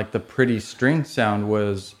than like the pretty string sound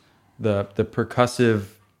was the percussive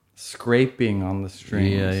scraping on the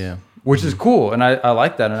strings. Yeah. Which is cool. And I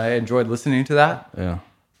like that. And I enjoyed listening to that. Yeah.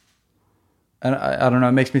 And I don't know,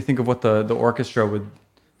 it makes me think of what the orchestra would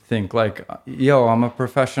think. Like, yo, I'm a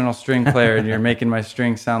professional string player and you're making my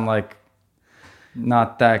strings sound like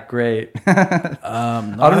not that great. I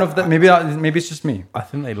don't know if that, maybe it's just me. I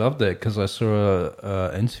think they loved it because I saw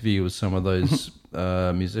a interview with some of those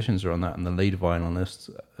musicians who are on that, and the lead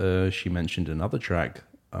violinist, she mentioned another track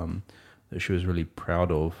that she was really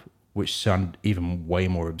proud of, which sounded even way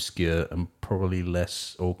more obscure and probably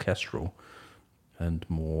less orchestral and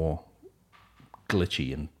more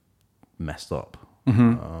glitchy and messed up.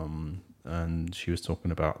 And she was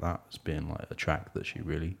talking about that as being like a track that she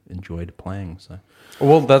really enjoyed playing. So,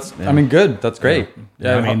 well, that's I mean, good. That's great.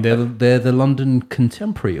 Yeah, I mean, they're the London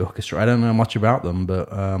Contemporary Orchestra. I don't know much about them,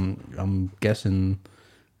 but I'm guessing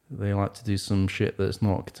they like to do some shit that's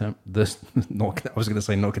not I was going to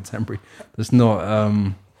say not contemporary. That's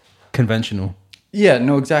not conventional. Yeah.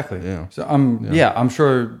 No. Exactly. Yeah. So I'm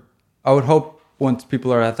sure. I would hope once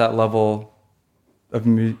people are at that level of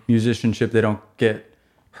musicianship, they don't get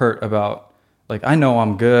hurt about, like, I know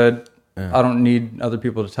I'm good. Yeah. I don't need other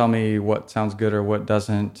people to tell me what sounds good or what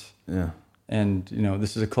doesn't. Yeah. And,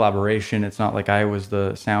 this is a collaboration. It's not like I was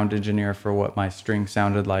the sound engineer for what my string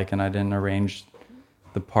sounded like and I didn't arrange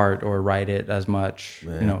the part or write it as much,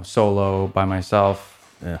 solo by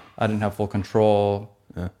myself. Yeah. I didn't have full control.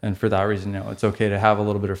 Yeah. And for that reason, it's okay to have a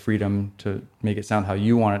little bit of freedom to make it sound how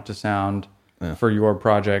you want it to sound for your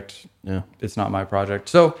project. Yeah. It's not my project.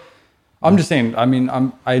 So I'm just saying, I mean,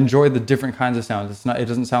 I enjoy the different kinds of sounds. It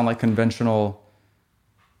doesn't sound like conventional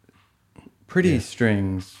pretty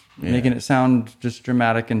strings, making it sound just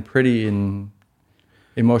dramatic and pretty and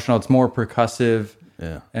emotional. It's more percussive.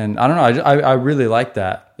 Yeah. And I don't know, I really like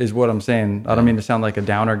that, is what I'm saying. I don't mean to sound like a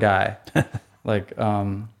downer guy, like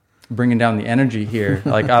bringing down the energy here.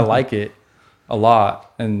 Like, I like it a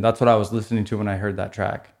lot. And that's what I was listening to when I heard that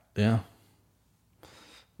track. Yeah.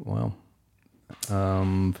 Well,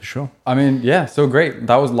 for sure. I mean, yeah, so great.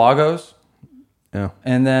 That was Lagos. Yeah.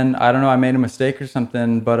 And then, I don't know, I made a mistake or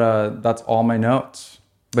something, but that's all my notes.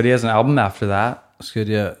 But he has an album after that. That's good,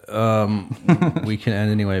 yeah. We can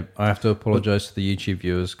end anyway. I have to apologize to the YouTube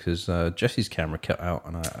viewers because Jesse's camera cut out,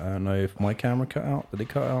 and I don't know if my camera cut out. Did it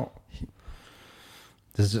cut out?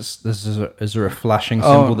 Is there a flashing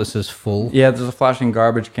symbol that says full? Yeah, there's a flashing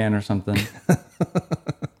garbage can or something.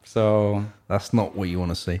 So that's not what you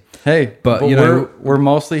want to see. Hey, but you know, we're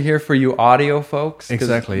mostly here for you audio folks.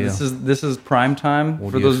 Exactly. This is prime time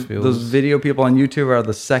for Audio those video people on YouTube are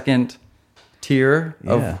the second tier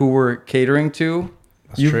of who we're catering to.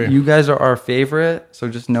 That's true. You guys are our favorite, so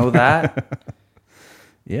just know that.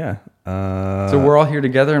 Yeah. So we're all here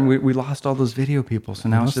together, and we lost all those video people, so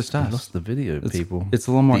now it's just us. We lost the video people. It's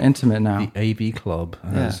a little more intimate now. The AV club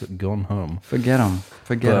has gone home. Forget them.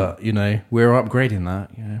 But, you know, we're upgrading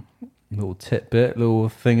that. You know, little tidbit, little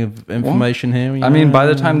thing of information here. I mean, by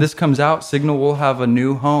the time this comes out, Signal will have a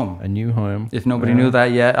new home. A new home. If nobody knew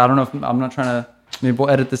that yet, I don't know if I'm not trying to. Maybe we'll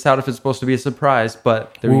edit this out if it's supposed to be a surprise,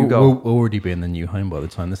 but you go. We'll already be in the new home by the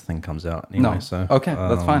time this thing comes out. Anyway, so okay,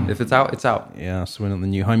 that's fine. If it's out, it's out. Yeah, so we're not in the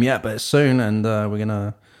new home yet, but it's soon, and we're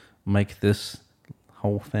gonna make this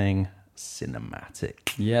whole thing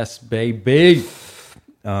cinematic. Yes, baby.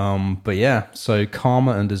 But yeah, so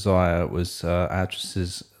Karma and Desire was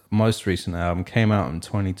Actress's most recent album. Came out in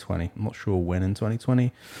 2020. I'm not sure when in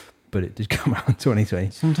 2020, but it did come out in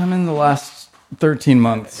 2020. Sometime in the last 13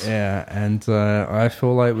 months. Yeah, and I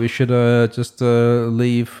feel like we should just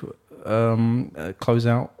leave close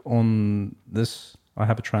out on this. I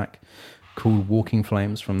have a track called Walking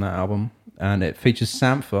Flames from that album, and it features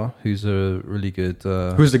Sampha, who's a really good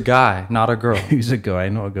who's a guy, not a girl. Who's a guy,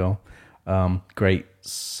 not a girl. Great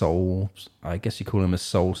soul, I guess you call him a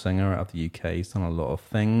soul singer out of the UK. He's done a lot of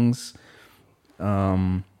things.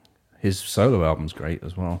 His solo album's great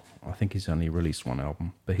as well. I think he's only released one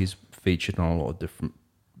album, but he's featured on a lot of different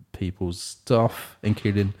people's stuff,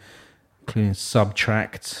 including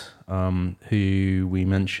Subtract, who we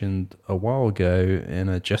mentioned a while ago in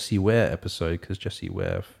a Jessie Ware episode, because Jessie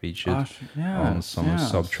Ware featured on some of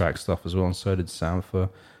Subtract stuff as well, and so did Sampha.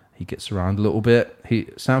 He gets around a little bit.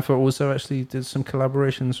 Sampha also actually did some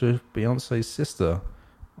collaborations with Beyonce's sister.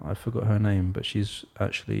 I forgot her name, but she's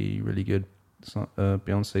actually really good.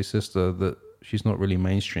 Beyonce's sister, that she's not really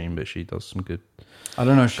mainstream, but she does some good. I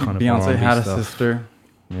don't know. Beyonce had a sister.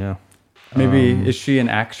 Yeah. Maybe is she an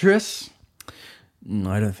actress?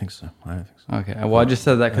 No, I don't think so. Okay. Well, I just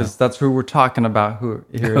said that because that's who we're talking about. Who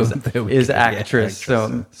here is actress.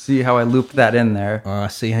 So see how I looped that in there. I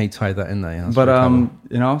see how you tied that in there. Yeah, but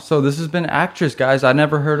you know, so this has been Actress, guys. I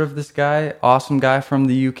never heard of this guy. Awesome guy from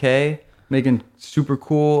the UK, making super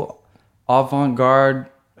cool, avant-garde,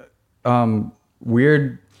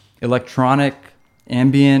 weird, electronic,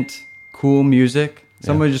 ambient, cool music.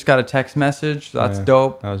 Somebody just got a text message. That's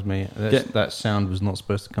dope. That was me. That sound was not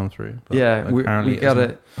supposed to come through. But we got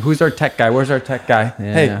it. Who's our tech guy? Where's our tech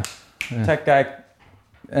guy? Tech guy.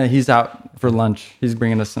 He's out for lunch. He's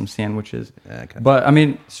bringing us some sandwiches. Yeah, okay. But I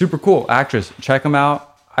mean, super cool. Actress. Check him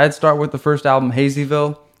out. I'd start with the first album,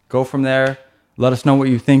 Hazyville. Go from there. Let us know what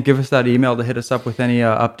you think. Give us that email to hit us up with any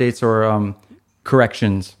updates or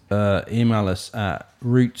corrections. Email us at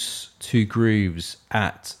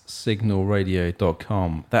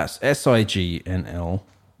roots2grooves@signalradio.com. That's SIGNL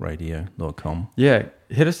radio.com. Yeah,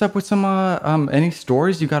 hit us up with some any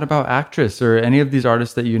stories you got about Actress or any of these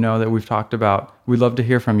artists that you know that we've talked about. We'd love to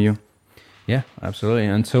hear from you. Yeah, absolutely.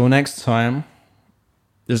 Until next time,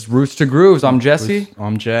 this is Roots to Grooves. I'm Jesse.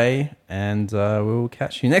 I'm Jay, and we'll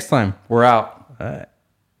catch you next time. We're out. All right.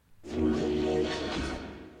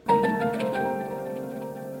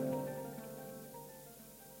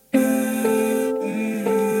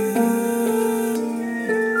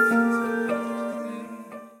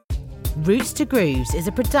 Roots to Grooves is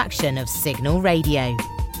a production of Signal Radio.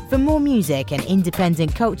 For more music and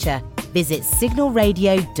independent culture, visit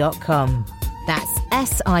signalradio.com. That's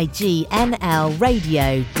SIGNL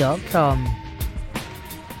radio.com.